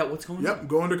find out what's going on. Yep,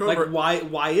 go undercover. Like,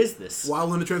 why is this?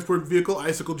 While in the transport vehicle,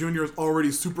 Icicle Jr. is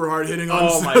already super hard hitting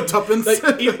on Tuppence.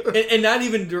 And not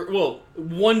even,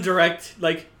 one direct,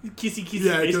 like, kissy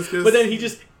face. Kiss. But then he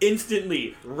just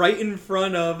instantly, right in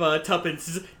front of Tuppence,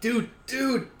 is, dude,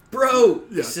 bro,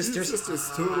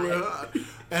 sister's totally hot.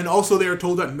 And also they are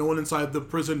told that no one inside the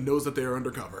prison knows that they are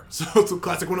undercover. So it's a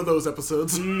classic one of those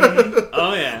episodes.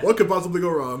 Oh, yeah. What could possibly go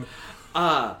wrong?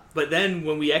 But then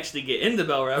when we actually get into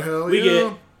Bel Rev, we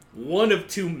get one of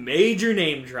 2 major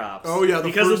name drops. Oh yeah,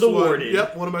 because of the warden.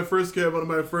 Yep, one of my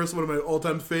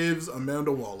all-time faves,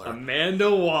 Amanda Waller.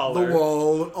 Amanda Waller. The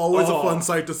Wall, always a fun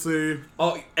sight to see.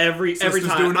 Oh, every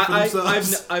time.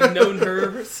 I've known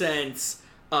her since.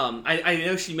 I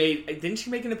know didn't she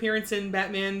make an appearance in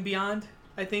Batman Beyond?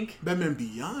 I think. Batman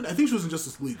Beyond? I think she was in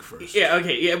Justice League first. Yeah,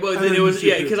 okay, yeah, well, then it was,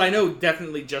 because I know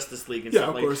definitely Justice League and Yeah, stuff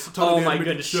of like, course. oh my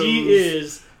goodness, she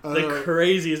is the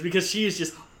craziest, because she is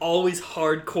just always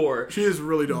hardcore. She is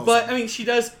really awesome. But, I mean, she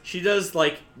does,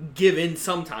 like, give in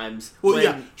sometimes. Well,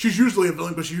 yeah, she's usually a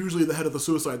villain, but she's usually the head of the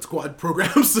Suicide Squad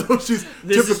program, so she's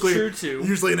typically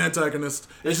usually an antagonist.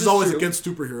 And she's always against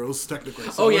superheroes, technically.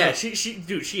 So,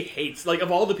 she hates, like, of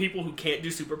all the people who can't do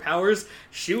superpowers,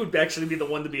 she would actually be the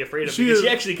one to be afraid of, because she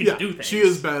actually can do things. She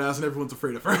is badass, and everyone's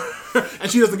afraid of her.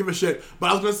 And she doesn't give a shit. But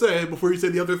I was going to say, before you say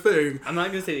the other thing... I'm not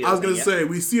going to say the other thing. I was going to say,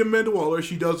 we see Amanda Waller,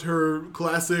 she does her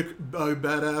classic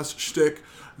badass shtick.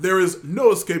 There is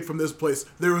no escape from this place.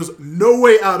 There is no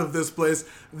way out of this place.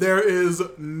 There is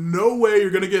no way you're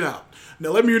going to get out.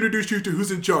 Now let me introduce you to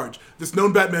who's in charge. This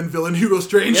known Batman villain, Hugo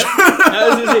Strange. Yep. I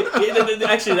was gonna say,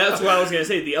 actually, that's what I was going to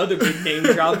say. The other big name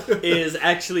drop is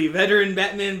actually veteran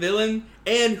Batman villain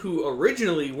and who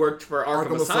originally worked for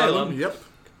Arkham Asylum. Yep.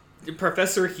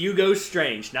 Professor Hugo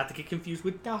Strange, not to get confused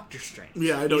with Doctor Strange.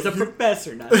 Yeah, I know. He's a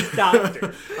professor, not a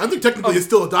doctor. I think technically he's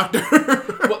still a doctor.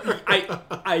 Well,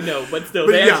 I know, but still,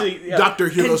 but Dr.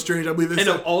 Hugo Strange, I believe they said.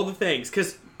 And of all the things,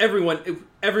 because everyone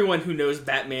who knows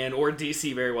Batman or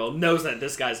DC very well knows that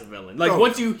this guy's a villain. Like,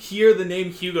 once you hear the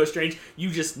name Hugo Strange,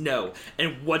 you just know.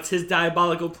 And what's his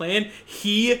diabolical plan?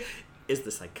 He is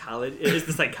the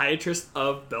psychiatrist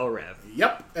of Bel Rev.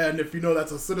 Yep, and if you know,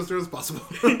 that's as sinister as possible.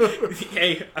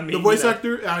 Hey, I mean, the voice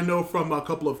actor I know from a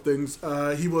couple of things.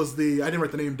 He was I didn't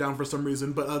write the name down for some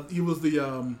reason, but he was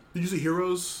the. Did you see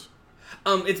Heroes?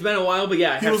 It's been a while, but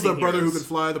yeah, he was the brother who could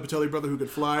fly, the Patelli brother who could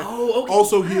fly. Oh, okay.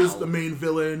 Also, he is the main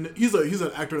villain. He's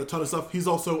an actor in a ton of stuff. He's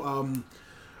also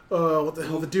what the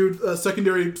hell, the dude,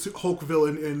 secondary Hulk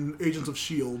villain in Agents of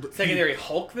S.H.I.E.L.D. Secondary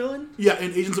Hulk villain? Yeah,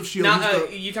 in Agents of S.H.I.E.L.D.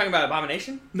 Not, you talking about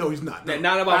Abomination? No, he's not. No.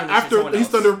 Not Abomination, he's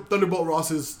Thunderbolt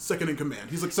Ross's second in command.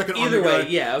 He's like second army guy.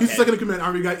 Yeah, okay. He's second in command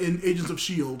army guy in Agents of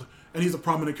S.H.I.E.L.D., and he's a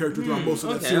prominent character throughout most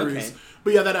of that series. Okay.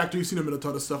 But yeah, that actor, you've seen him in a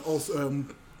ton of stuff. Also,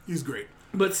 he's great.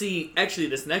 But see, actually,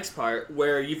 this next part,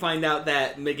 where you find out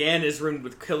that McGann is roomed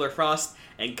with Killer Frost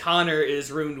and Connor is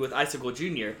roomed with Icicle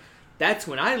Jr., that's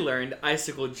when I learned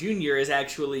Icicle Jr. is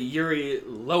actually Yuri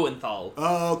Lowenthal.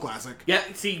 Oh, classic. Yeah,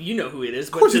 see, you know who it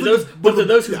is, but to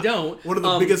those who don't... One of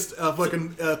the biggest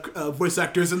fucking voice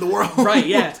actors in the world. Right,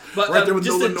 yeah. But right there with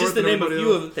just to name a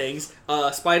few of the things,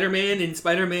 Spider-Man in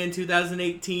Spider-Man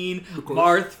 2018,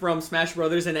 Marth from Smash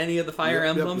Brothers and any of the Fire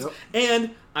Emblems,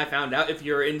 and I found out, if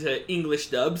you're into English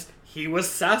dubs, he was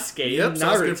Sasuke in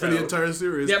Naruto. Sasuke for the entire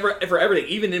series. Yeah, for everything,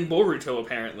 even in Boruto,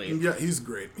 apparently. Yeah, he's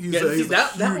great.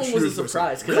 That one was a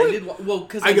surprise,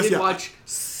 because I did watch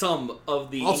some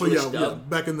of the English dub. Yeah,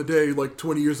 back in the day, like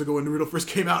 20 years ago when Naruto first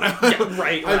came out.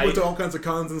 Right. I went to all kinds of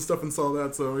cons and stuff and saw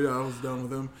that, so yeah, I was down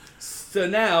with him. So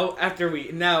now,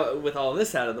 with all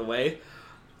this out of the way,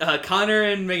 Connor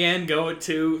and McGann go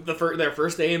to their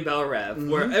first day in Bel Rev,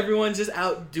 where everyone's just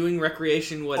out doing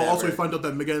recreation, whatever. Also, we find out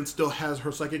that McGann still has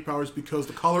her psychic powers because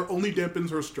the collar only dampens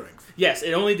her strength. Yes,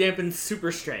 it only dampens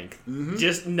super strength,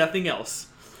 just nothing else.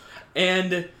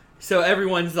 And so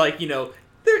everyone's like,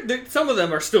 some of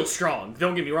them are still strong.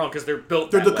 Don't get me wrong, because they're built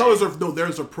that way. Colors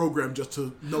theirs are programmed just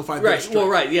to nullify their strength. Well,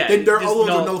 right, yeah. They're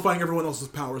nullifying everyone else's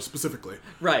powers specifically.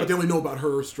 Right. But they only know about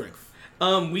her strength.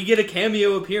 We get a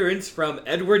cameo appearance from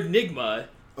Edward Nygma.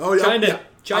 Oh, yeah.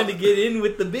 Trying to get in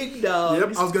with the big dogs.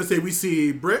 Yep, I was going to say, we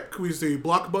see Brick, we see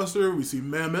Blockbuster, we see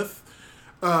Mammoth.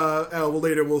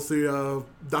 Later we'll see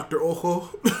Dr. Ojo,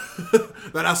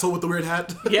 that asshole with the weird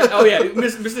hat. Yeah, oh yeah,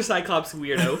 Mr. Cyclops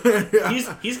weirdo.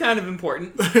 Yeah. He's kind of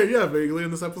important. Yeah, vaguely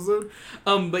in this episode.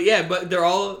 But they're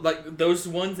all, like, those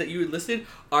ones that you had listed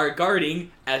are guarding,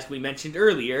 as we mentioned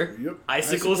earlier,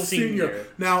 Icicle Senior.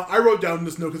 Now, I wrote down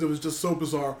this note because it was just so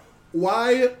bizarre.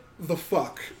 Why the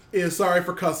fuck is, sorry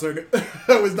for cussing,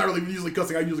 I was not really usually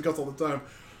cussing, I usually cuss all the time,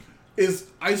 is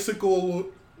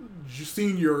Icicle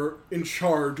Senior in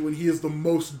charge when he is the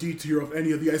most D tier of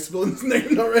any of the ice villains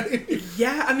named already?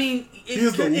 Yeah, I mean,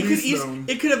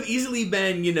 it could have easily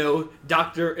been,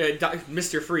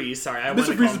 Mr. Freeze. Sorry,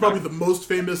 Mr. Freeze is probably the most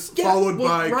famous, followed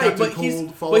by Captain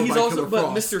Cold, followed by Killer Frost. But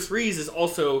Mr. Freeze is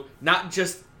also not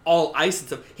just all ice and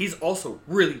stuff. He's also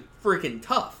really freaking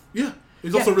tough. Yeah.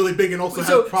 He's also really big and also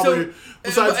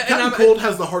besides Captain Cold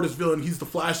has the hardest villain, he's the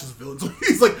Flash's villain. So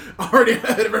he's like already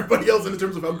ahead of everybody else in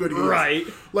terms of how good he is. Right.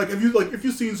 Like if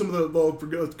you've seen some of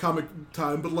the comic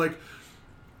time, but like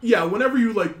Yeah, whenever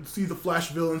you like see the Flash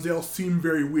villains, they all seem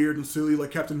very weird and silly, like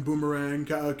Captain Boomerang,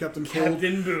 Captain Cold.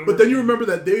 Boomerang. But then you remember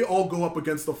that they all go up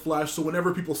against the Flash, so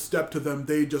whenever people step to them,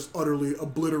 they just utterly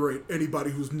obliterate anybody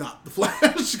who's not the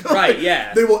Flash. Right?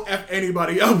 Yeah. They will F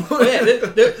anybody up. Oh, yeah,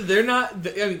 they're not.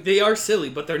 I mean, they are silly,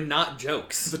 but they're not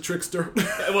jokes. The trickster.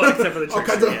 Well, except for the All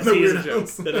trickster. kinds of Yes, he is a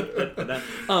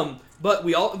weirdos. joke. But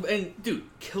we all dude,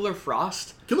 Killer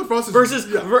Frost is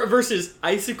versus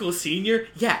Icicle Senior.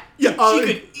 Yeah, she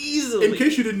could easily. In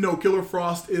case you didn't know, Killer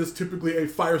Frost is typically a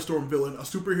Firestorm villain, a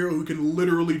superhero who can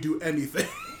literally do anything.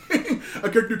 A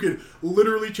character who can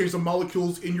literally change the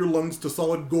molecules in your lungs to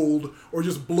solid gold, or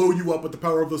just blow you up with the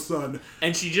power of the sun.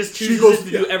 And she just chooses to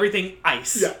do everything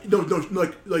ice. Yeah, no,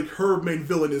 like her main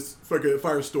villain is fucking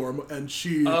Firestorm, and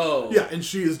she, and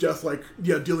she is just like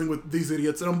dealing with these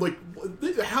idiots, and I'm like,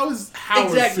 how is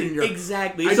Senior?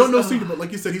 Exactly. I don't know Senior, but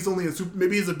like you said, he's only in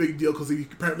maybe he's a big deal because he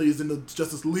apparently is in the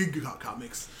Justice League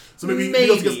comics. So maybe he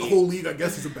goes against the whole league. I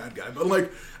guess he's a bad guy, but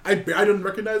like I didn't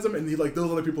recognize him, and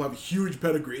those other people have huge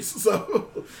pedigrees. So,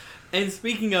 and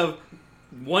speaking of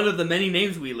one of the many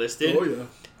names we listed,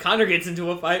 Connor gets into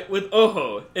a fight with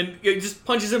Oho and just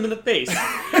punches him in the face.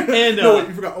 And no,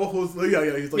 you forgot Oho's.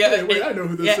 Yeah, he's like, hey, wait, I know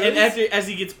who this is. And as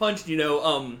he gets punched,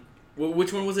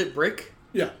 which one was it? Brick.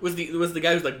 Yeah, was the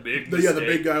guy who's like big? The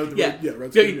big guy with the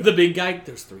red skin, the big guy.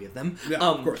 There's three of them. Yeah,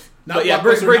 of course.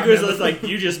 Brick was like,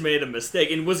 you just made a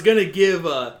mistake, and was gonna give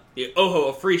Oho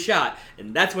a free shot,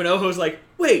 and that's when Oho's like,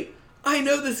 wait, I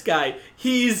know this guy.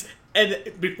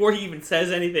 And before he even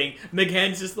says anything,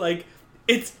 McGann's just like,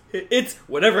 it's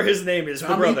whatever his name is,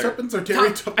 Tommy the brother. Tuppence or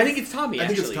Terry Tuppence? I think it's Tommy.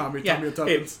 Actually. I think it's Tommy. Yeah. Tommy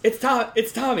Tuppence.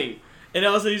 It's Tommy. And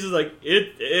also he's just like,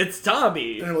 it's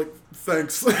Tommy. And I'm like,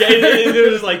 thanks. And they're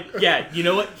just like, yeah, you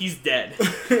know what? He's dead.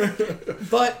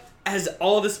 But as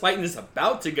all this fighting is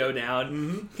about to go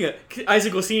down,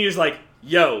 Icicle Senior's like,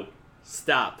 yo,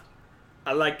 stop.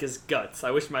 I like his guts.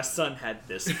 I wish my son had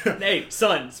this. Hey,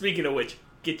 son, speaking of which,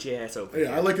 get your ass over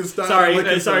here. I like his style. Sorry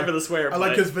for the swear. I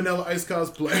like his Vanilla Ice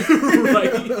cosplay.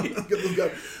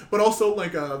 Right. But also,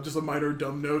 like, just a minor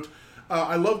dumb note.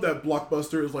 I love that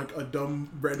Blockbuster is like a dumb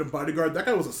random bodyguard. That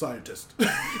guy was a scientist.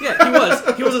 Yeah, he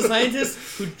was. He was a scientist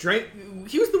who drank.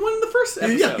 He was the one in the first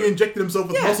episode. Yeah, he injected himself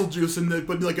with muscle juice, I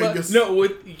guess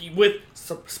with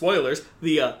spoilers,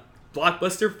 the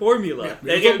Blockbuster formula.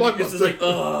 Yeah, it's just like,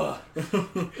 ugh.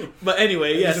 But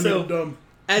anyway, so dumb.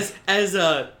 as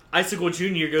Icicle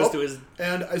Jr. goes to his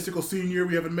and Icicle Senior,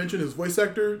 we haven't mentioned his voice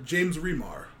actor James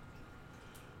Remar.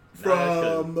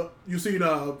 From you've seen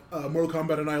Mortal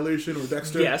Kombat Annihilation or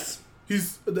Dexter? Yes.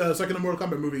 He's the second Mortal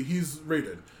Kombat movie. He's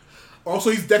rated.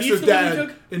 Also, he's Dexter's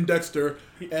dad in Dexter,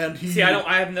 and he. See,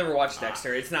 I have never watched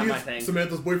Dexter. It's not my thing.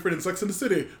 Samantha's boyfriend in Sex and the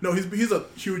City. No, he's a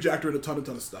huge actor in a ton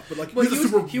of stuff. But like,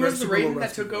 he was the rating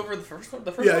that took over the first one.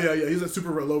 Yeah. He's a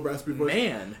super low raspy voice.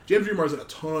 Man, James Remar's in a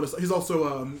ton of stuff. He's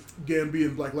also Gambi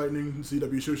in Black Lightning,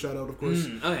 CW show shout out, of course.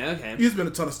 Okay. He's been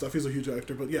in a ton of stuff. He's a huge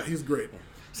actor, but yeah, he's great.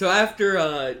 So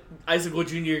after Icicle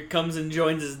Jr. comes and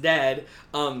joins his dad,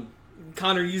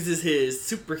 Connor uses his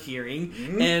super hearing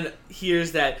and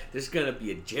hears that there's gonna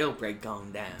be a jailbreak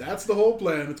going down. That's the whole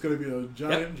plan. It's gonna be a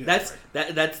giant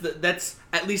jailbreak. That's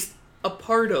at least a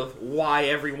part of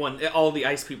why all the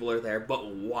ice people are there. But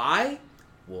why?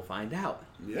 We'll find out.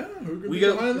 Yeah, who could be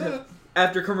behind that?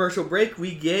 After commercial break,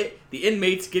 we get the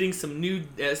inmates getting some new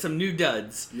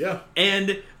duds. Yeah,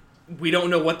 and we don't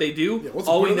know what they do. Yeah,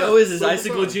 all we know is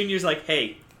Icicle Jr.'s like,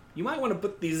 hey, you might want to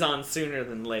put these on sooner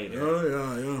than later.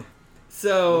 Oh, yeah.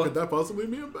 So what could that possibly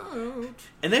be about?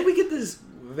 And then we get this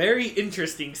very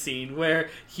interesting scene where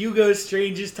Hugo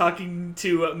Strange is talking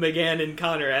to McGann and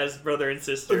Connor as brother and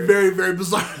sister. Very, very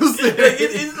bizarre.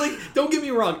 It's like, don't get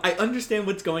me wrong, I understand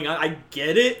what's going on. I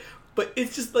get it. But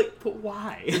it's just like, but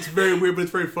why? It's very weird, but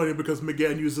it's very funny because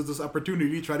McGann uses this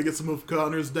opportunity to try to get some of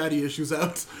Connor's daddy issues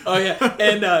out. Oh yeah,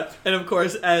 and of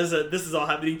course, as this is all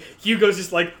happening, Hugo's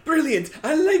just like, brilliant,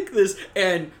 I like this,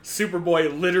 and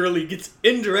Superboy literally gets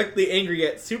indirectly angry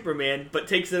at Superman, but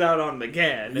takes it out on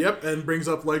McGann. Yep, and brings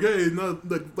up like, hey, no,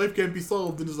 the life can't be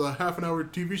solved, and there's a half-an-hour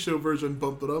TV show version.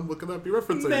 Bump it up. Look at that be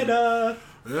referencing. Meta.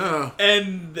 Yeah.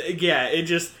 And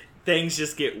things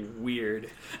just get weird.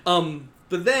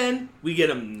 But then we get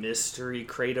a mystery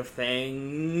crate of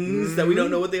things that we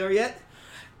don't know what they are yet.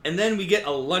 And then we get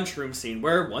a lunchroom scene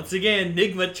where, once again,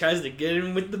 Nigma tries to get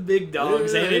in with the big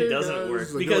dogs, and it doesn't work.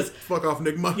 Because fuck off,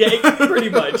 Nigma. Yeah, pretty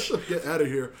much. Get out of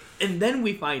here. And then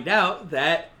we find out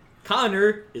that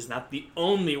Connor is not the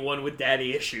only one with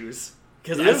daddy issues.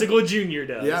 Because Icicle Jr.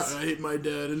 does. Yeah, I hate my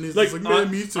dad. And he's Like, just like,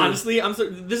 man, me too. honestly,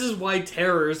 this is why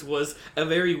Terrors was a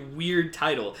very weird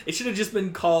title. It should have just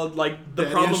been called, like, The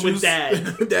Daddy Problem Issues? with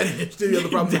Dad. Daddy Issues. Yeah, the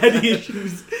problem with Daddy Dad.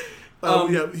 Issues.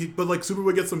 But like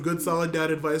Superboy gets some good solid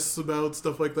dad advice about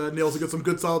stuff like that, and he also gets some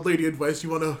good solid lady advice. You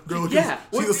want to go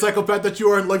see the psychopath that you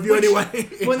are and love you anyway.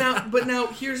 But now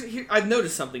here I've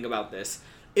noticed something about this.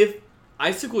 If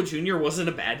Icicle Jr. wasn't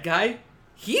a bad guy,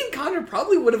 he and Connor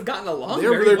probably would have gotten along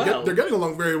very well. They're getting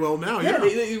along very well now. Yeah,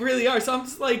 they really are. So I'm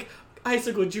just like,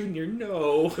 Icicle Jr.,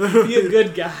 no. Be a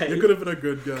good guy. You could have been a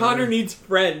good guy. Connor needs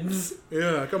friends.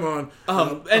 Yeah, come on.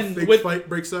 And a fake fight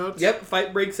breaks out? Yep,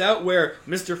 fight breaks out where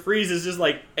Mr. Freeze is just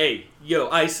like, hey, yo,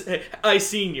 I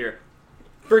Senior,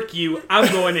 frick you,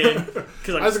 I'm going in.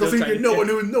 Because I'm Icicle still Senior, trying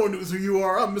no one knows who you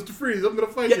are. I'm Mr. Freeze. I'm going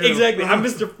to fight you. Exactly. I'm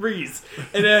Mr. Freeze.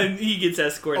 And then he gets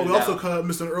escorted we also out.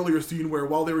 missed an earlier scene where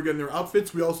while they were getting their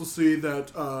outfits, we also see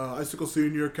that Icicle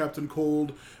Senior, Captain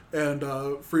Cold, and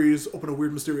Freeze open a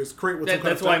weird mysterious crate with some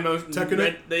kind of tech in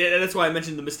it. That's why I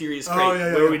mentioned the mysterious crate,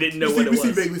 where we didn't know what it was. We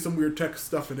see vaguely some weird tech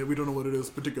stuff in it. We don't know what it is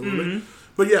particularly. Mm-hmm.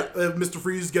 But yeah, Mr.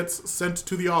 Freeze gets sent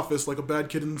to the office like a bad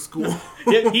kid in school.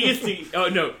 Yeah, he gets the... Oh,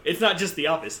 no, it's not just the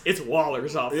office. It's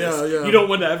Waller's office. Yeah. You don't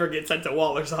want to ever get sent to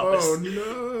Waller's office. Oh,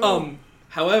 no.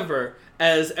 However,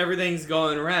 as everything's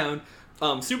going around,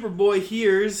 Superboy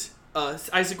hears...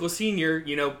 Icicle Senior,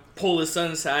 pull his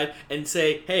son aside and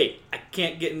say, hey, I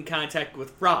can't get in contact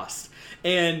with Frost.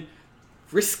 And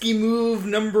risky move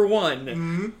number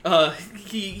one. Mm-hmm.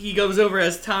 He goes over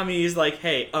as Tommy is like,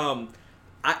 hey,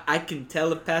 I can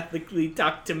telepathically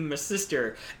talk to my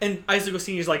sister. And Icicle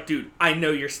Senior's like, dude, I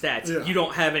know your stats. Yeah. You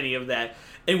don't have any of that.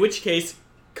 In which case,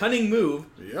 cunning move,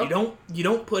 you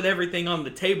don't put everything on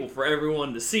the table for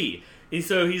everyone to see. And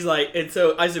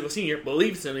so Icicle Senior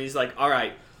believes him and he's like, all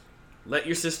right, let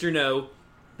your sister know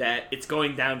that it's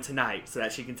going down tonight so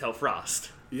that she can tell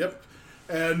Frost. Yep.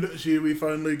 And we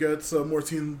finally get some more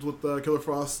scenes with Killer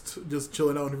Frost just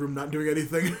chilling out in her room, not doing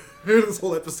anything. This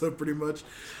whole episode, pretty much.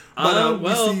 But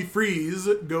we see Freeze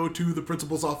go to the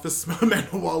principal's office,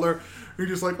 Amanda Waller. You're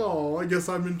just like, oh, I guess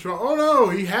I'm in trouble. Oh no,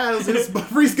 he has his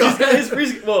Freeze gun. His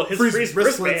Freeze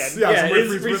wristband. Yeah,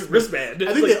 his Freeze wristband.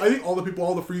 I think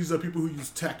all the Freeze people who use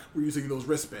tech were using those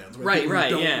wristbands. Right,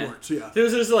 yeah. So it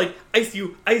was just like, ice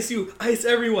you, ice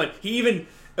everyone. He even,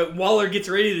 Waller gets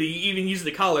ready to even use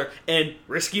the collar, and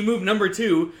risky move number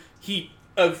 2,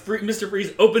 Mr.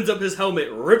 Freeze opens up his helmet,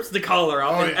 rips the collar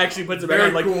off, and actually puts it back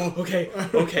on. Like, cool. Okay,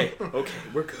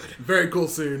 we're good. Very cool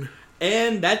scene.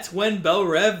 And that's when Belle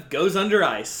Rev goes under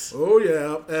ice. Oh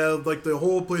yeah, like the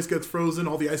whole place gets frozen.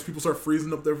 All the ice people start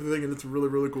freezing up everything, and it's really,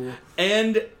 really cool.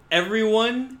 And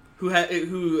everyone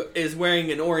who is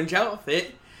wearing an orange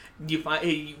outfit, you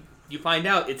find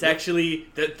out it's actually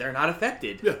that they're not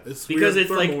affected. Yeah, it's because it's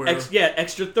like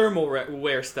extra thermal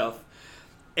wear stuff.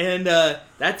 And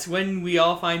that's when we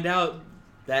all find out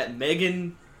that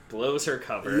Megan blows her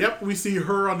cover. Yep, we see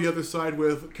her on the other side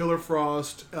with Killer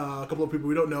Frost, a couple of people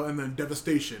we don't know, and then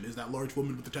Devastation is that large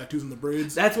woman with the tattoos and the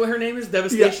braids. That's what her name is,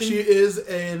 Devastation? Yeah, she is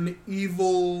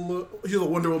she's a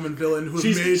Wonder Woman villain who was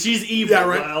made... She's evil, yeah,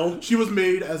 right? Well. She was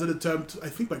made as an attempt, I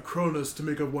think by Cronus, to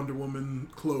make a Wonder Woman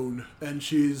clone, and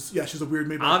she's a weird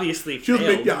made... Obviously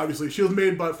obviously. She was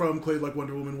made from clay like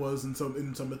Wonder Woman was in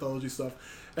some mythology stuff.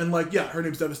 And her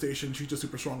name's Devastation. She's just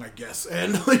super strong, I guess.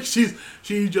 And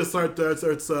she just starts.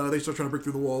 They start trying to break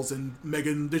through the walls. And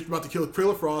Megan, they're about to kill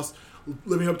Killer Frost,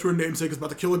 living up to her namesake, is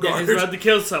about to kill a guard. Yeah, he's about to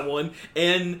kill someone,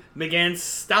 and Megan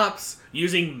stops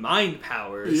using mind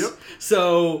powers. Yep.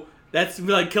 So that's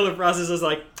like Killer Frost is just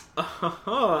like,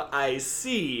 oh, I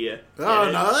see.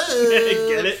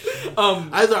 Get it?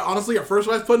 Honestly, at first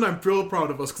when I put it, I'm real proud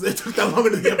of us because it took that long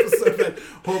into the episode for that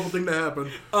horrible thing to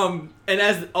happen. And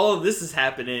as all of this is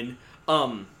happening,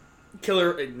 not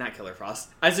Killer Frost,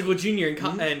 Icicle Jr.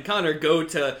 and Connor go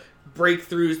to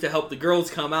breakthroughs to help the girls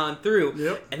come on through.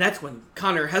 Yep. And that's when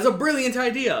Connor has a brilliant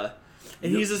idea.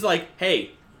 And he's just like,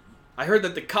 hey, I heard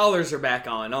that the collars are back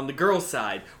on the girls'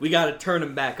 side. We got to turn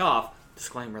them back off.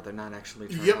 Disclaimer, they're not actually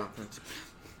turned off.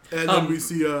 And then we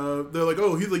see, they're like,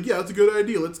 oh, he's like, yeah, that's a good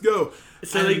idea, let's go.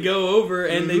 So they go over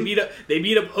and they beat up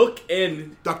Hook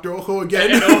and Dr. Oho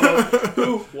again. And Oho,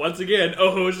 who, once again,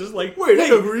 Oho is just like, wait, I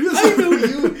know who he is. I know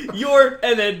you.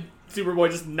 And then Superboy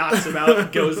just knocks him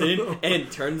out, goes in,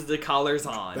 and turns the collars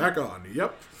on. Back on,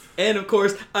 yep. And of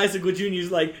course, Icicle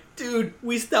Jr.'s like, dude,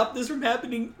 we stopped this from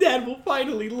happening. Dad will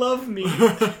finally love me.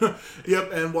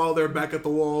 Yep, and while they're back at the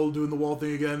wall doing the wall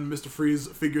thing again, Mr. Freeze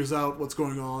figures out what's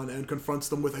going on and confronts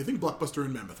them with, I think, Blockbuster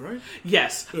and Mammoth, right?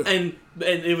 Yes, Yeah. and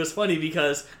it was funny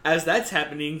because as that's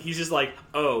happening, he's just like,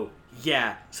 oh,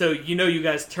 yeah, so you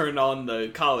guys turned on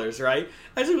the collars, right?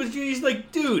 Icicle Jr.'s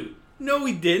like, dude, no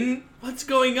we didn't. What's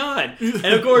going on? And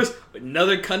of course,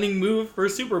 another cunning move for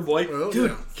Superboy. Well,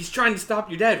 dude, yeah. he's trying to stop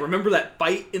your dad. Remember that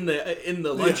fight in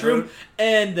the lunchroom?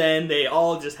 And then they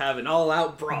all just have an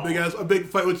all-out brawl. A big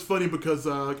fight, which is funny because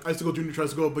Icicle Jr. tries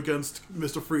to go up against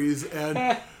Mr. Freeze,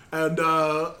 and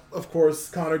of course,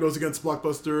 Connor goes against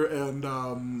Blockbuster and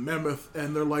Mammoth,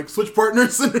 and they're like, switch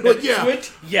partners, and they're like, yeah.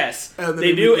 Switch? Yes. And then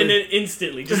they do, and immediately- then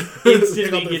instantly They got gets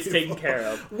their taken people. care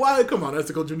of. Why? Come on,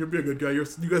 Icicle Jr., be a good guy. You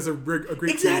guys are a great team.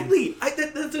 Exactly.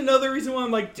 That's another reason why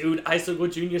I'm like, dude, Icicle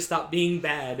Jr., stop being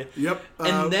bad. Yep.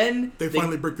 And then they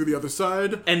finally break through the other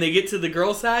side. And they get to the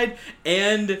girl side,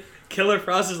 and Killer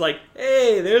Frost is like,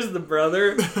 hey, there's the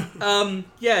brother.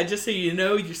 Yeah, just so you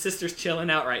know, your sister's chilling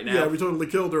out right now. Yeah, we totally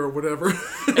killed her or whatever.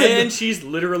 And she's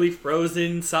literally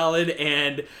frozen solid,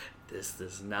 and this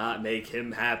does not make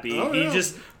him happy. Oh, he yeah.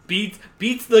 just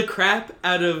beats the crap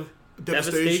out of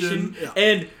Devastation, yeah.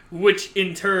 and which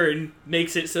in turn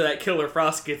makes it so that Killer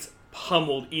Frost gets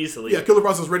pummeled easily. Yeah, Killer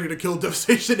Frost is ready to kill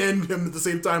Devastation and him at the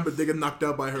same time, but they get knocked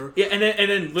out by her. Yeah, and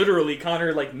then literally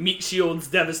Connor like meat shields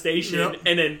Devastation, Yep.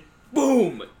 and then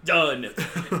boom, done.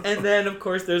 And then of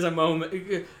course there's a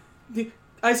moment.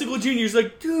 Icicle Jr.'s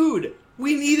like, dude,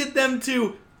 we needed them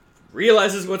to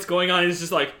realizes what's going on. And it's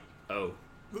just like, oh,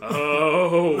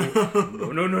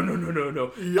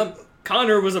 no. Yep.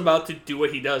 Connor was about to do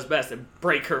what he does best and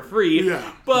break her free.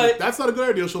 Yeah, but that's not a good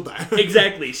idea. She'll die.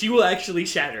 exactly, she will actually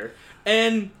shatter.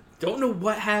 And don't know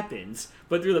what happens,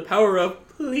 but through the power of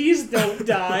please don't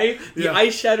die, the Yeah.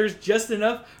 ice shatters just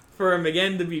enough for him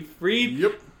again to be freed.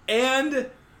 Yep. And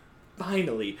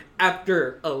finally,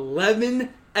 after 11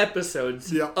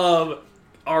 episodes Yep. of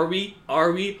are we,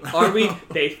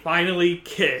 they finally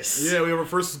kiss. Yeah, we have our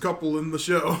first couple in the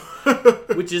show.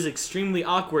 Which is extremely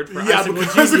awkward for Yeah, Icicle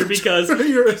because Jr. because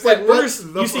it's like, at what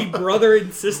first the you see fuck? brother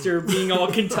and sister being all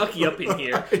Kentucky up in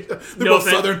here. They're No both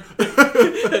offense.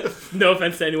 Southern. No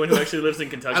offense to anyone who actually lives in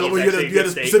Kentucky. I love It's when you actually had a good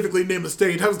to state. specifically name a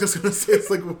state. I was just going to say it's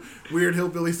like weird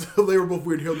hillbillies. They were both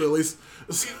weird hillbillies.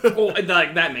 Oh,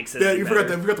 like, that makes sense. Yeah, you forgot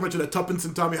to mention that Tuppence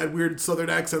and Tommy had weird Southern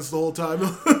accents the whole time.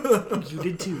 You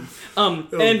did too. was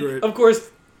And great. of course,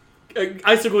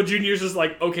 Icicle Jr. is just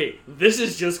like, okay, this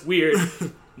is just weird.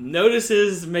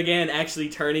 Notices Megan actually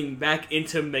turning back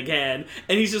into Megan,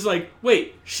 and he's just like,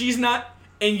 wait, she's not,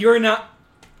 and you're not.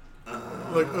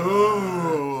 Like,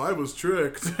 oh, I was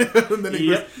tricked. And then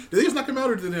Yep. did they just knock him out,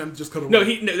 or did they just cut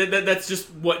away? No, that's just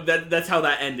that's how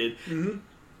that ended. Mm-hmm.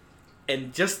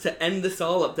 And just to end this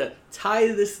all up, to tie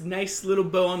this nice little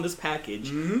bow on this package,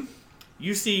 Mm-hmm.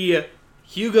 you see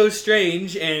Hugo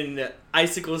Strange and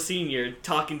Icicle Sr.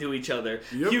 talking to each other.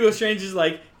 Yep. Hugo Strange is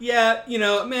like, yeah,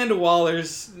 Amanda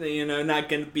Waller's, not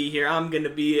going to be here. I'm going to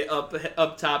be up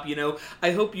top,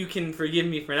 I hope you can forgive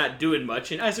me for not doing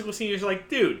much. And Icicle Sr.'s like,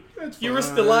 dude, That's you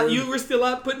risked a lot. fine. You risked a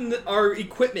lot putting our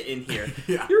equipment in here.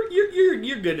 Yeah.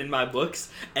 You're good in my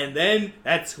books. And then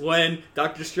that's when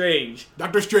Doctor Strange,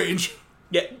 Doctor Strange.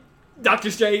 yeah, Doctor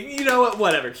Strange, you know what?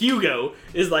 Whatever. Hugo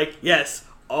is like, yes,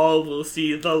 all will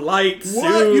see the light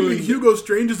What? soon. You mean Hugo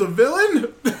Strange is a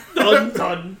villain? Dun,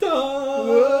 dun, dun.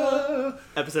 What?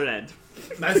 Episode end.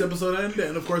 Nice episode end,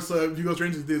 and of course, Hugo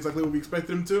Strange did exactly what we expected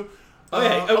him to. Oh yeah,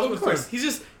 I was of gonna course. say-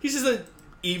 He's just a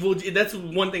evil. That's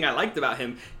one thing I liked about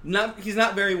him. He's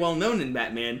not very well known in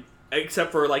Batman,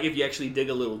 except for like if you actually dig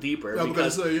a little deeper. Yeah,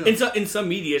 because yeah. in some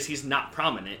medias he's not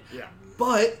prominent. Yeah.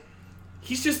 But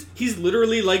he's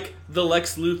literally like the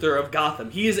Lex Luthor of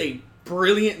Gotham. He is a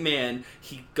brilliant man.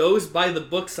 He goes by the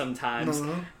book sometimes.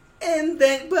 Uh-huh. And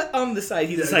then, but on the side,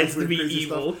 he Yeah, decides that's to weird, be crazy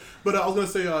evil. stuff. But I was gonna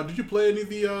say, did you play any of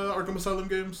the Arkham Asylum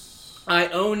games? I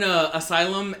own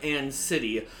Asylum and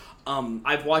City.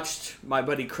 I've watched my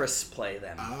buddy Chris play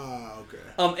them. Ah,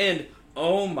 okay. And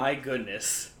oh my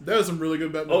goodness, There's some really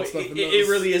good Batman oh, stuff in it those.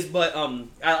 really is. But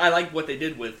I like what they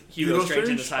did with Hugo Strange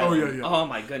and Asylum. Oh yeah, yeah. Oh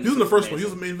my goodness, He was in the it's first one. He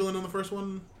amazing. was the main villain in the first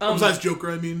one. Um, Besides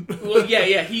Joker, I mean. Well,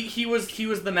 yeah. He was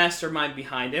the mastermind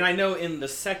behind, and I know in the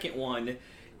second one,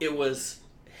 it was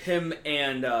him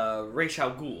and Ra's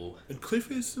al Ghul. And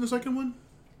Clayface in the second one.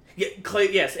 Yeah,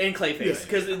 yes, and Clayface, Yeah.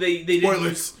 because they did.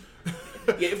 Spoilers.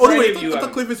 Yeah, Oh for no, any wait! of I you,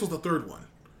 thought Clayface was the third one.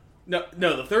 no,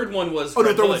 the third one was. Oh no,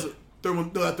 Red third Hood. one's third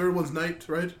one. No, that third one's Knight,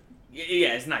 right?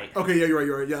 Yeah, it's Night. Okay, yeah, you're right.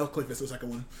 You're right. Yeah, Clayface was the second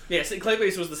one. Yeah, so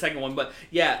Clayface was the second one, but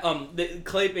yeah,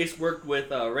 Clayface worked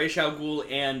with Ra's al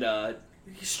Ghul and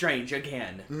strange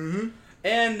again. Mm-hmm.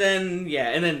 And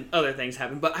then other things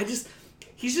happen. But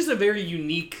he's just a very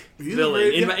unique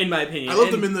villain in my opinion. I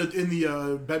loved him in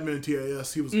the Batman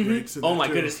TAS. He was great. Oh my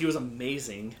goodness, he was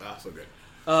amazing. So great.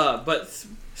 But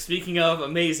speaking of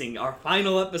amazing, our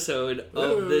final episode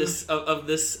of this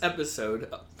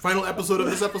episode. Final episode of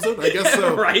this episode? I guess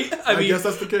so. Right? I mean, guess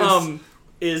that's the case.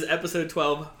 Is episode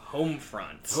 12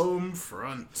 Homefront.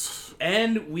 Homefront.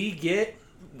 And we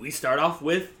start off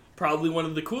with probably one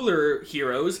of the cooler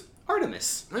heroes,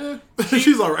 Artemis.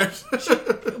 She's alright.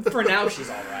 For now, she's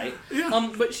alright. Yeah.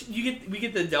 But we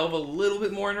get to delve a little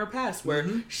bit more in her past, where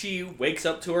she wakes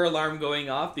up to her alarm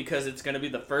going off because it's going to be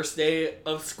the first day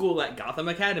of school at Gotham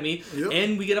Academy,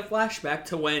 and we get a flashback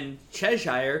to when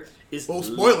Cheshire is... Well,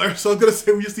 spoiler. So I was going to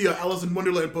say, we see an Alice in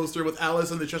Wonderland poster with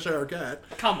Alice and the Cheshire Cat.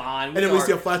 Come on. And then we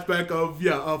see a flashback of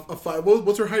five...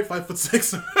 What's her height?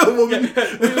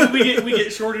 5'6"? we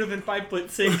get shorter than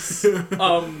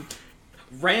 5'6".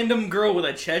 Random girl with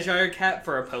a Cheshire Cat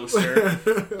for a poster.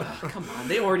 Come on,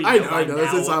 they already know. I know.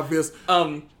 It's obvious.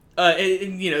 And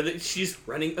she's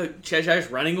running. Cheshire's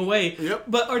running away. Yep.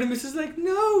 But Artemis is like,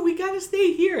 "No, we gotta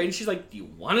stay here." And she's like, "Do you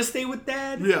want to stay with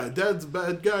Dad?" Yeah, Dad's a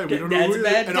bad guy. We don't Dad's know a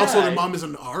bad and guy. Also, their mom is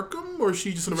in Arkham, or is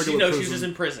she just in a regular prison? She's just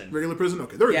in prison. Regular prison.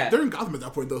 Okay, they're in Gotham at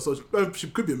that point though, so she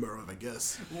could be in Borough, I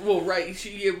guess. Well, right.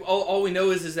 All we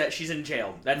know is that she's in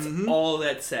jail. That's all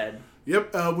that's said.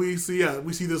 Yep, we see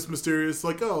this mysterious,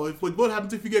 what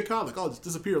happens if you get caught? Just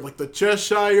disappear, like the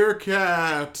Cheshire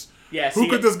Cat. Yeah, who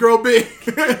could this girl be?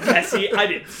 I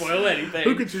didn't spoil anything.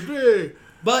 Who could she be?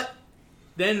 But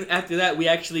then after that, we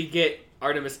actually get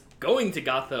Artemis going to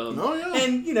Gotham. Oh yeah,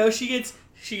 and she gets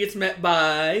met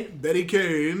by Betty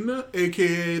Kane,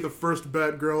 aka the first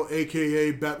Batgirl,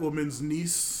 aka Batwoman's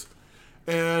niece.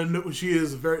 And she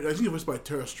is I think it was by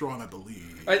Tara Strong, I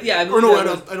believe. I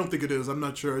believe I don't think it is. I'm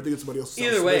not sure. I think it's somebody else.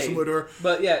 Either way. Similar to her.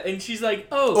 But yeah, and she's like,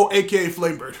 aka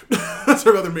Flamebird. That's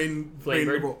her other main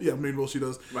role. Yeah, main role she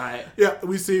does. Right. Yeah,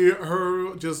 we see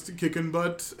her just kicking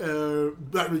butt.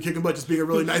 Not really kicking butt, just being a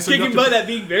really nice. Kicking butt at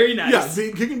being very nice.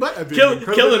 Yeah, kicking butt at being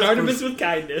killing nice Artemis with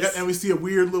kindness. Yeah, and we see a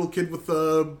weird little kid with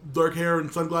dark hair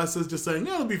and sunglasses just saying,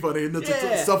 "Yeah, it'll be funny," and it's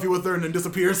a selfie with her, and then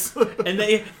disappears. and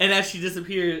as he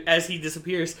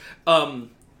disappears,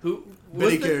 who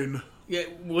Betty Kane. Yeah,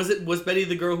 was Betty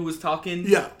the girl who was talking?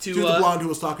 Yeah, to she was the blonde who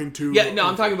was talking to. Yeah, no,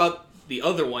 I'm talking about the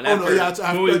other one.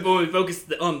 When we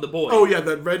focused on the boy. Oh yeah,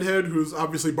 that redhead who's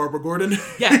obviously Barbara Gordon.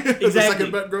 Yeah, exactly. The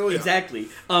second Batgirl. Yeah. Exactly.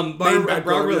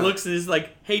 Barbara looks and is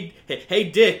like, "Hey,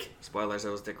 Dick." Spoilers, it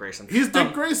was Dick Grayson. He's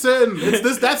Dick Grayson.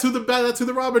 That's who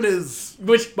the Robin is.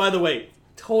 Which, by the way,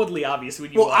 totally obvious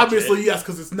when you watch obviously, it. yes,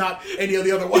 because it's not any of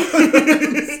the other ones.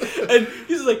 And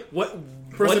he's like, "What?"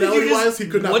 Personality-wise, he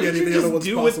could not be any of the other ones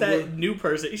possible. What did you do with that new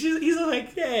person? He's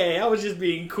like, "Hey, I was just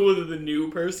being cool to the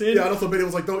new person." Yeah, and also Betty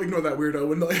was like, "Don't ignore that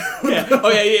weirdo."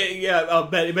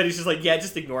 Yeah. Betty's just like, "Yeah,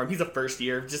 just ignore him. He's a first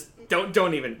year. Just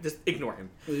don't even just ignore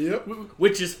him." Yep.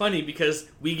 Which is funny because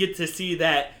we get to see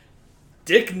that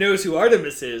Dick knows who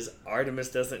Artemis is.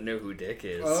 Artemis doesn't know who Dick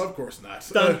is. Of course not.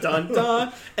 Dun dun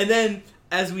dun. And then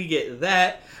as we get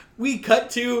that, we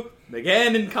cut to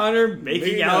McGann and Connor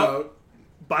making out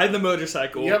by the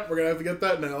motorcycle. Yep, we're gonna have to get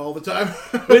that now all the time.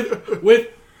 with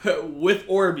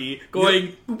Orby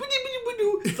going. Yep.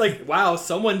 It's like, wow,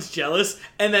 someone's jealous.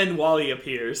 And then Wally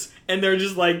appears, and they're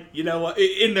just like, you know what?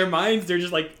 In their minds, they're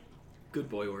just like, "Good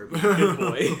boy, Orby. Good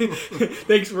boy.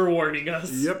 Thanks for warning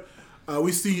us." Yep.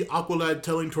 We see Aqualad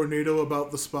telling Tornado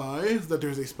about the spy, that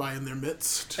there's a spy in their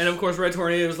midst. And of course, Red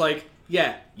Tornado's like,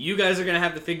 "Yeah, you guys are going to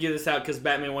have to figure this out because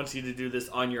Batman wants you to do this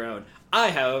on your own.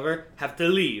 I, however, have to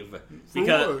leave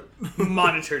because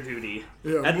monitor duty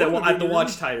at the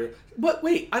Watchtower." But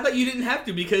wait, I thought you didn't have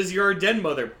to because you're a den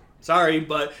mother. Sorry,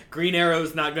 but Green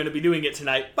Arrow's not going to be doing it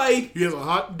tonight. Bye. He has a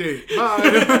hot date.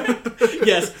 Bye.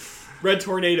 Yes, Red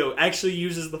Tornado actually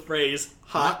uses the phrase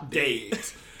 "hot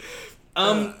date."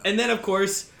 And then, of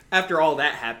course, after all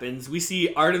that happens, we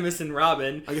see Artemis and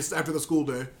Robin. I guess after the school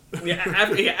day.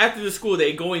 After the school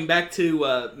day, going back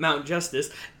to Mount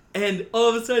Justice, and all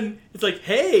of a sudden, it's like,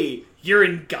 "Hey, you're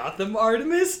in Gotham,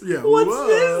 Artemis? Yeah, what's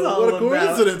this all about? What a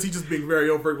coincidence! About?" He's just being very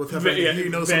overt with him. He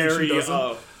knows something she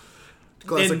doesn't.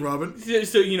 Classic Robin.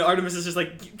 So Artemis is just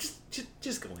like,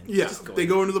 just go in. Yeah, they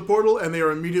go into the portal and they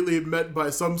are immediately met by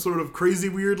some sort of crazy,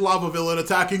 weird lava villain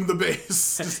attacking the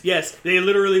base. Yes, they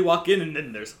literally walk in and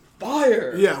then there's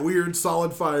fire. Yeah, weird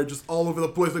solid fire just all over the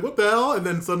place. Like, what the hell? And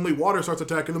then suddenly water starts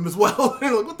attacking them as well.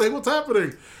 And like, what the heck? What's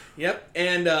happening? Yep.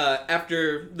 And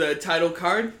after the title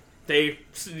card,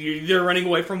 they're running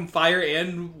away from fire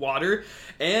and water,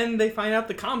 and they find out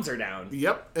the comms are down.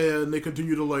 Yep. And they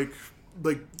continue to like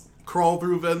crawl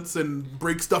through vents and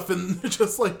break stuff and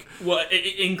just like... Well,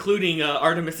 including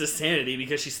Artemis's sanity,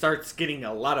 because she starts getting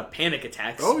a lot of panic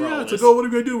attacks. Oh, yeah, it's like, oh, what are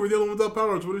we going to do? We're the only one without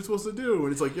powers. What are we supposed to do?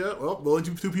 And it's like, yeah, well, the only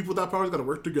two people without powers got to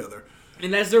work together.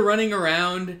 And as they're running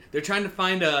around, they're trying to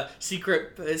find a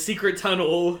secret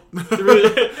tunnel.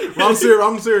 Through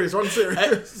wrong series.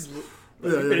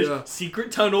 Yeah.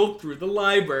 Secret tunnel through the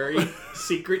library.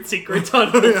 Secret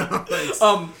tunnel. Yeah, thanks.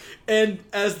 And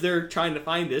as they're trying to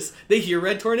find this, they hear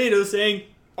Red Tornado saying,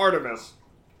 "Artemis,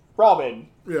 Robin."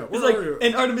 Yeah, it's like,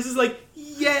 and Artemis is like,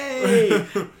 "Yay!"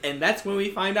 And that's when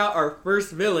we find out our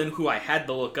first villain, who I had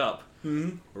to look up.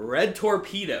 Mm-hmm. Red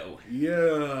Torpedo.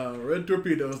 Yeah, Red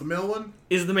Torpedo is the male one.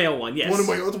 Is the male one? Yes.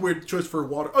 That's a weird choice for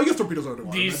water. Oh, I guess torpedoes are the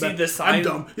water. Do you see the sign? I'm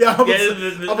dumb. Yeah,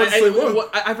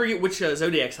 I forget which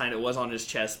zodiac sign it was on his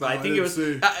chest, but I think it was.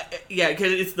 Yeah,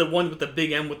 because it's the one with the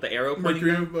big M with the arrow pointing.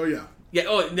 Mercury. Oh yeah. Yeah.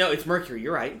 Oh no, it's Mercury.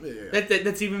 You're right. Yeah.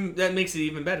 That makes it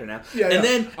even better now. Yeah. And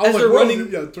then as they're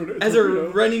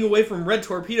running away from Red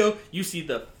Torpedo, you see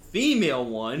the female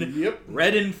one. Yep.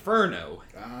 Red Inferno.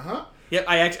 Uh-huh. Yeah,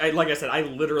 like I said, I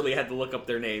literally had to look up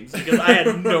their names because I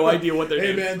had no idea what their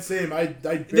names. Hey man, same. I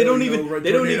they don't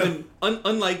even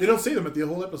unlike they don't say them at the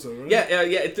whole episode, right?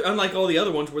 Yeah. Unlike all the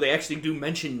other ones where they actually do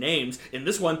mention names, in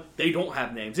this one they don't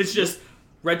have names. It's just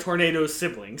Red Tornado's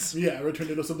siblings. Yeah, Red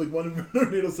Tornado sibling 1 and Red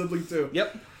Tornado sibling 2.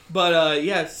 Yep.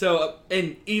 But so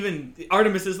and even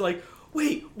Artemis is like,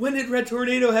 wait, when did Red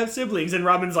Tornado have siblings? And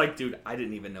Robin's like, dude, I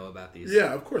didn't even know about these.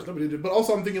 Yeah, of course, nobody did. But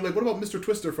also I'm thinking, like, what about Mr.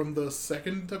 Twister from the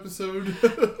second episode?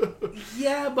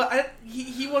 Yeah, but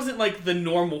he wasn't, like, the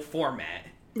normal format.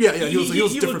 Yeah, he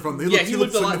was different from them. He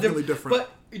looked a lot different.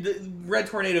 But Red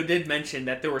Tornado did mention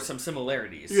that there were some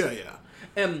similarities. Yeah.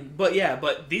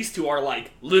 But these two are,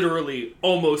 like, literally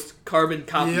almost carbon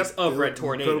copies of Red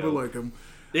Tornado. Incredibly like him.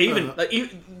 They even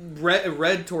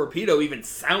Red Torpedo even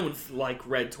sounds like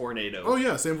Red Tornado. Oh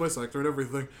yeah, same voice actor and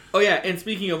everything. Oh yeah, and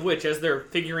speaking of which, as they're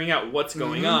figuring out what's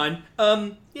going on,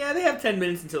 they have 10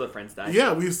 minutes until their friends die.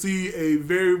 Yeah, we see a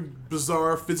very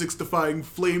bizarre physics-defying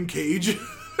flame cage.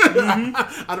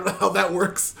 I don't know how that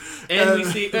works. And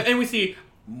we see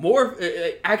more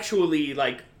actually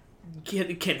like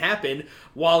can happen.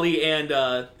 Wally and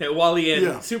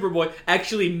Superboy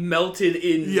actually melted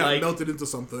in. Yeah, melted into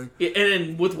something. And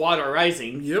then with water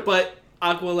rising. Yep. But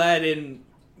Aqualad and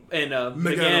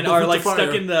Megan are like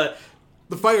stuck in the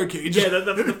fire cage. Yeah,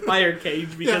 the fire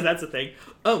cage because that's a thing.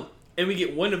 Oh, and we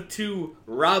get one of two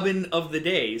Robin of the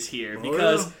days here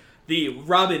because the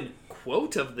Robin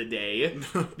quote of the day,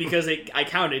 because I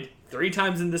counted 3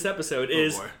 times in this episode,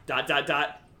 is ...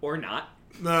 or not.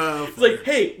 It's like,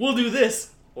 hey, we'll do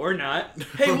this or not.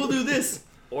 Hey, we'll do this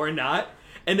or not.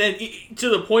 And then to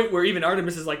the point where even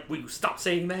Artemis is like, will you stop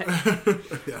saying that?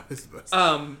 Yeah, it's the best.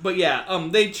 But yeah,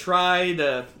 they try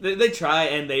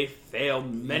and they fail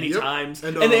many times.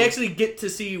 And they actually get to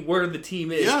see where the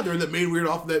team is. Yeah, they're in that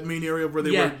main area where they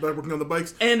were working on the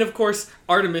bikes. And of course,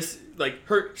 Artemis, like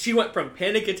she went from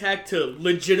panic attack to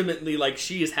legitimately like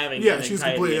she is having an she's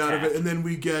anxiety completely attack. out of it. And then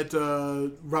we get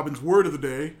Robin's word of the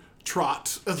day.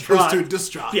 Trot, as opposed to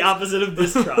distraught. The opposite of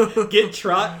distraught. Get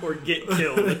trot or get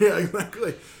killed. Yeah,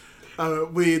 exactly.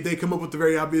 They come up with the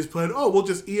very obvious plan. Oh, we'll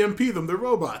just EMP them. They're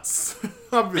robots.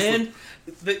 Obviously. And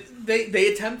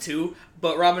they attempt to,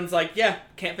 but Robin's like, yeah,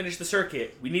 can't finish the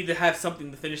circuit. We need to have something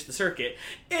to finish the circuit.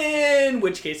 In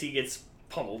which case he gets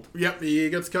pummeled. Yep, he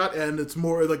gets caught, and it's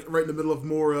more like right in the middle of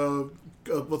more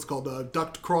what's called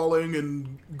duct crawling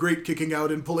and grate kicking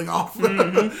out and pulling off.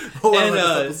 Mm-hmm. And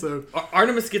episode.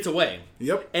 Artemis gets away.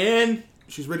 Yep, and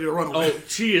she's ready to run away. Oh,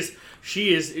 she is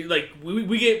like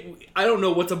we get. I don't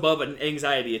know what's above an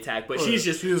anxiety attack, but she's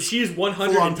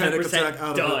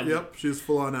 110% done. Yep, she's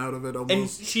full on out of it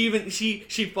almost. And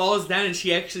she falls down, and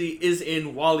she actually is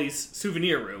in Wally's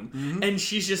souvenir room, and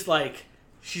she's just like.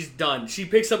 She's done. She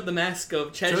picks up the mask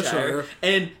of Cheshire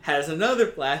and has another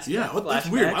flashback. Yeah, that's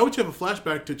weird. Why would you have a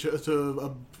flashback to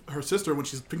her sister when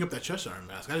she's picking up that Cheshire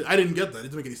mask? I didn't get that. It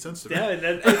didn't make any sense to me. Yeah,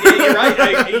 you're right.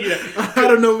 I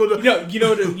don't know.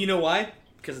 You know why?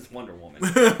 Because it's Wonder Woman.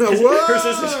 Her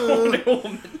sister's Wonder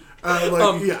Woman.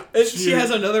 She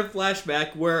has another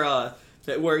flashback where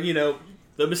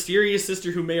the mysterious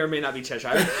sister who may or may not be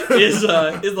Cheshire is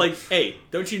like, hey,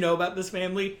 don't you know about this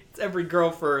family? It's every girl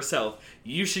for herself.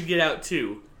 You should get out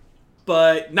too,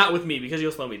 but not with me because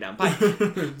you'll slow me down. Bye.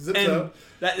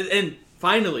 And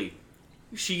finally,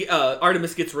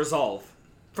 Artemis gets resolve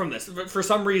from this. For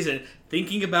some reason,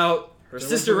 thinking about her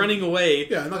sister running away.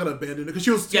 Yeah, I'm not gonna abandon it because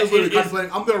she was literally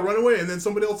contemplating, I'm gonna run away and then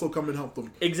somebody else will come and help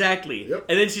them. Exactly. Yep.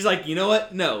 And then she's like, you know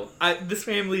what? No, this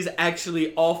family's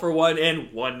actually all for one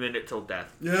and 1 minute till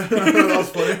death. Yeah, that was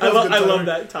funny. I love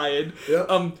that tie-in. Yep.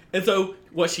 And so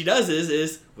what she does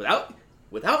is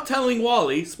without telling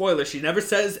Wally, spoiler, she never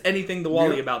says anything to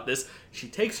Wally about this. She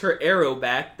takes her arrow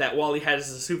back that Wally had as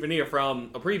a souvenir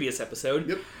from a previous episode.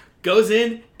 Yep. Goes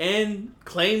in and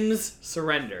claims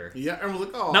surrender. Yeah,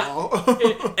 everyone's like, "Oh."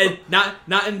 Not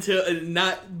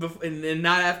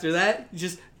after that.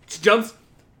 Just jumps,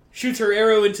 shoots her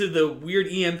arrow into the weird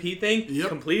EMP thing,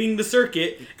 completing the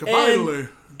circuit. Finally,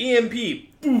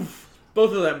 EMP, poof,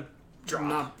 both of them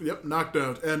drop. Knocked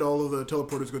out, and all of the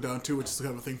teleporters go down too, which is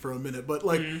kind of a thing for a minute. But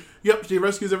she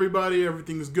rescues everybody.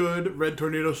 Everything's good. Red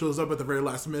Tornado shows up at the very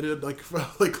last minute, like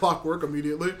clockwork,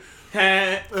 immediately.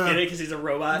 Get it? Because he's a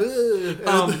robot.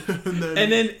 And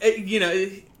then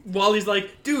Wally's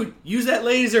like, dude, use that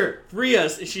laser, free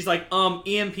us. And she's like,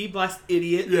 EMP blast,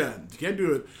 idiot. Yeah, you can't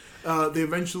do it. They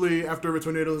eventually, after Red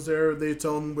Tornado's there, they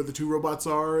tell him where the two robots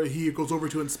are. He goes over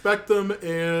to inspect them,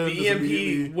 and the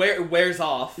EMP wears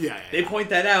off. Yeah. They point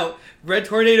that out. Red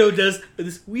Tornado does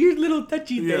this weird little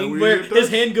touchy thing where his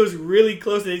hand goes really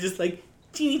close and it's just like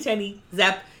teeny tiny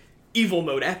zap. Evil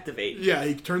mode activate. Yeah,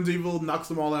 he turns evil, knocks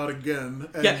them all out again.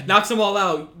 And knocks them all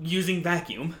out using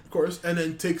vacuum. Of course, and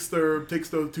then takes the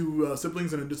two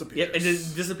siblings and it disappears. Yep, and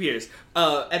it disappears.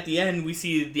 At the end, we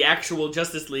see the actual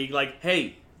Justice League like,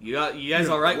 hey, you guys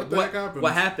all right? What the heck happened?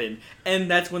 What happened?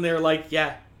 And that's when they were like,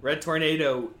 yeah, Red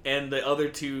Tornado and the other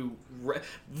two,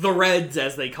 the Reds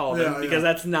as they call them, because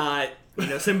that's not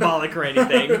symbolic or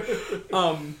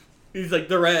anything. He's like,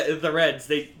 the Reds,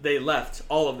 they left,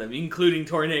 all of them, including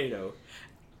Tornado.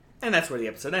 And that's where the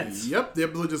episode ends. Yep, the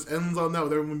episode just ends on that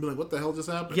with everyone being like, what the hell just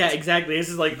happened? Yeah, exactly. This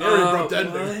is like, very abrupt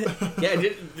ending. Yeah,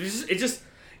 it just,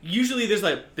 usually there's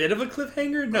like a bit of a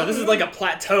cliffhanger. No, this is like a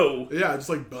plateau. Yeah, just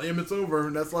like, bam, it's over.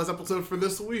 And that's the last episode for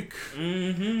this week.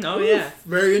 Mm-hmm. Oh, yeah.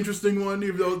 Very interesting one,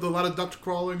 even though a lot of duct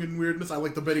crawling and weirdness. I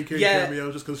like the Betty Kane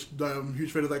cameo just because I'm a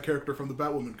huge fan of that character from the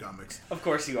Batwoman comics. Of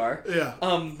course you are. Yeah.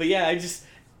 But yeah,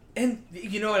 and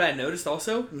you know what I noticed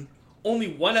also? Only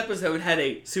one episode had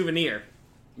a souvenir.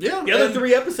 Yeah. The other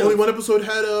 3 episodes. Only one episode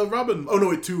had a Robin. Oh, no,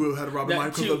 wait, 2 had a Robin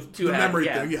line because of the memory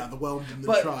thing. Yeah, the weld and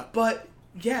the shot. But,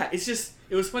 yeah,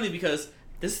 it was funny because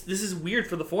this is weird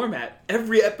for the format.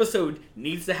 Every episode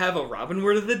needs to have a Robin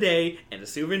word of the day and a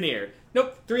souvenir.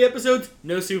 Nope, 3 episodes,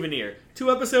 no souvenir.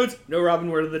 2 episodes, no Robin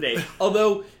word of the day.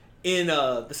 Although, in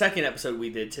the second episode we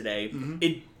did today,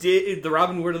 the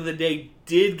Robin word of the day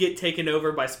did get taken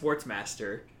over by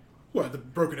Sportsmaster. What, the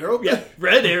Broken Arrow? Yeah,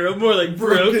 Red Arrow, more like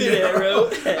Broken Arrow.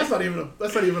 That's not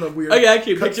even a weird. I can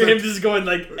actually picture him just going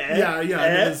like,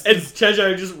 and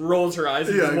Cheshire just rolls her eyes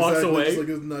and just walks away. Just like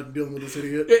he's not dealing with this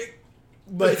idiot.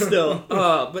 But still,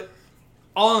 but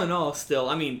all in all, still,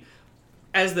 I mean,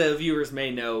 as the viewers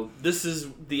may know, this is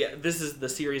the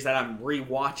series that I'm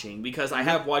rewatching because I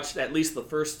have watched at least the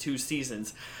first 2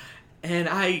 seasons. And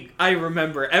I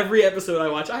remember every episode I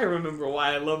watch. I remember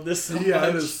why I love this so much. Yeah,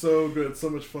 it is so good. So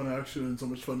much fun action and so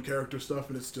much fun character stuff,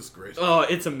 and it's just great. Oh,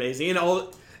 it's amazing. And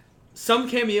some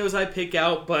cameos I pick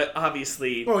out, but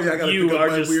obviously, I gotta pick up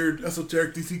my weird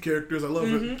esoteric DC characters. I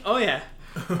love it. Oh yeah.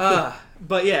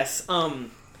 But yes.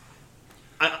 Final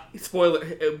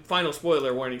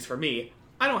spoiler warnings for me.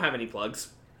 I don't have any plugs.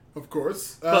 Of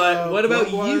course. But what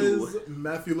about you?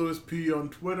 Matthew Lewis P on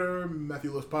Twitter,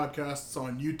 Matthew Lewis Podcasts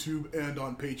on YouTube and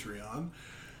on Patreon.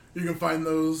 You can find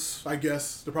those, I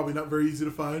guess. They're probably not very easy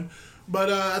to find. But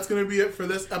that's going to be it for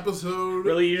this episode.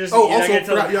 Really? You're not going to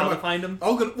tell them how to find them?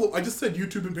 I just said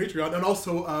YouTube and Patreon. And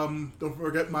also, don't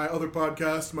forget my other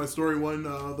podcast, my story one,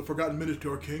 The Forgotten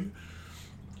Minotaur King.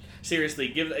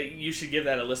 Seriously, you should give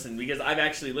that a listen because I've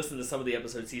actually listened to some of the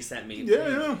episodes he sent me.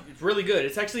 Yeah. It's really good.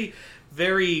 It's actually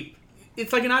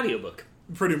it's like an audiobook.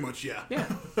 Pretty much, yeah. Yeah.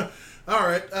 All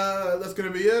right, that's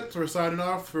going to be it. We're signing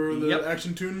off for the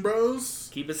Action Toon Bros.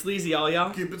 Keep it sleazy, all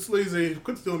y'all. Keep it sleazy.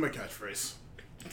 Quit stealing my catchphrase.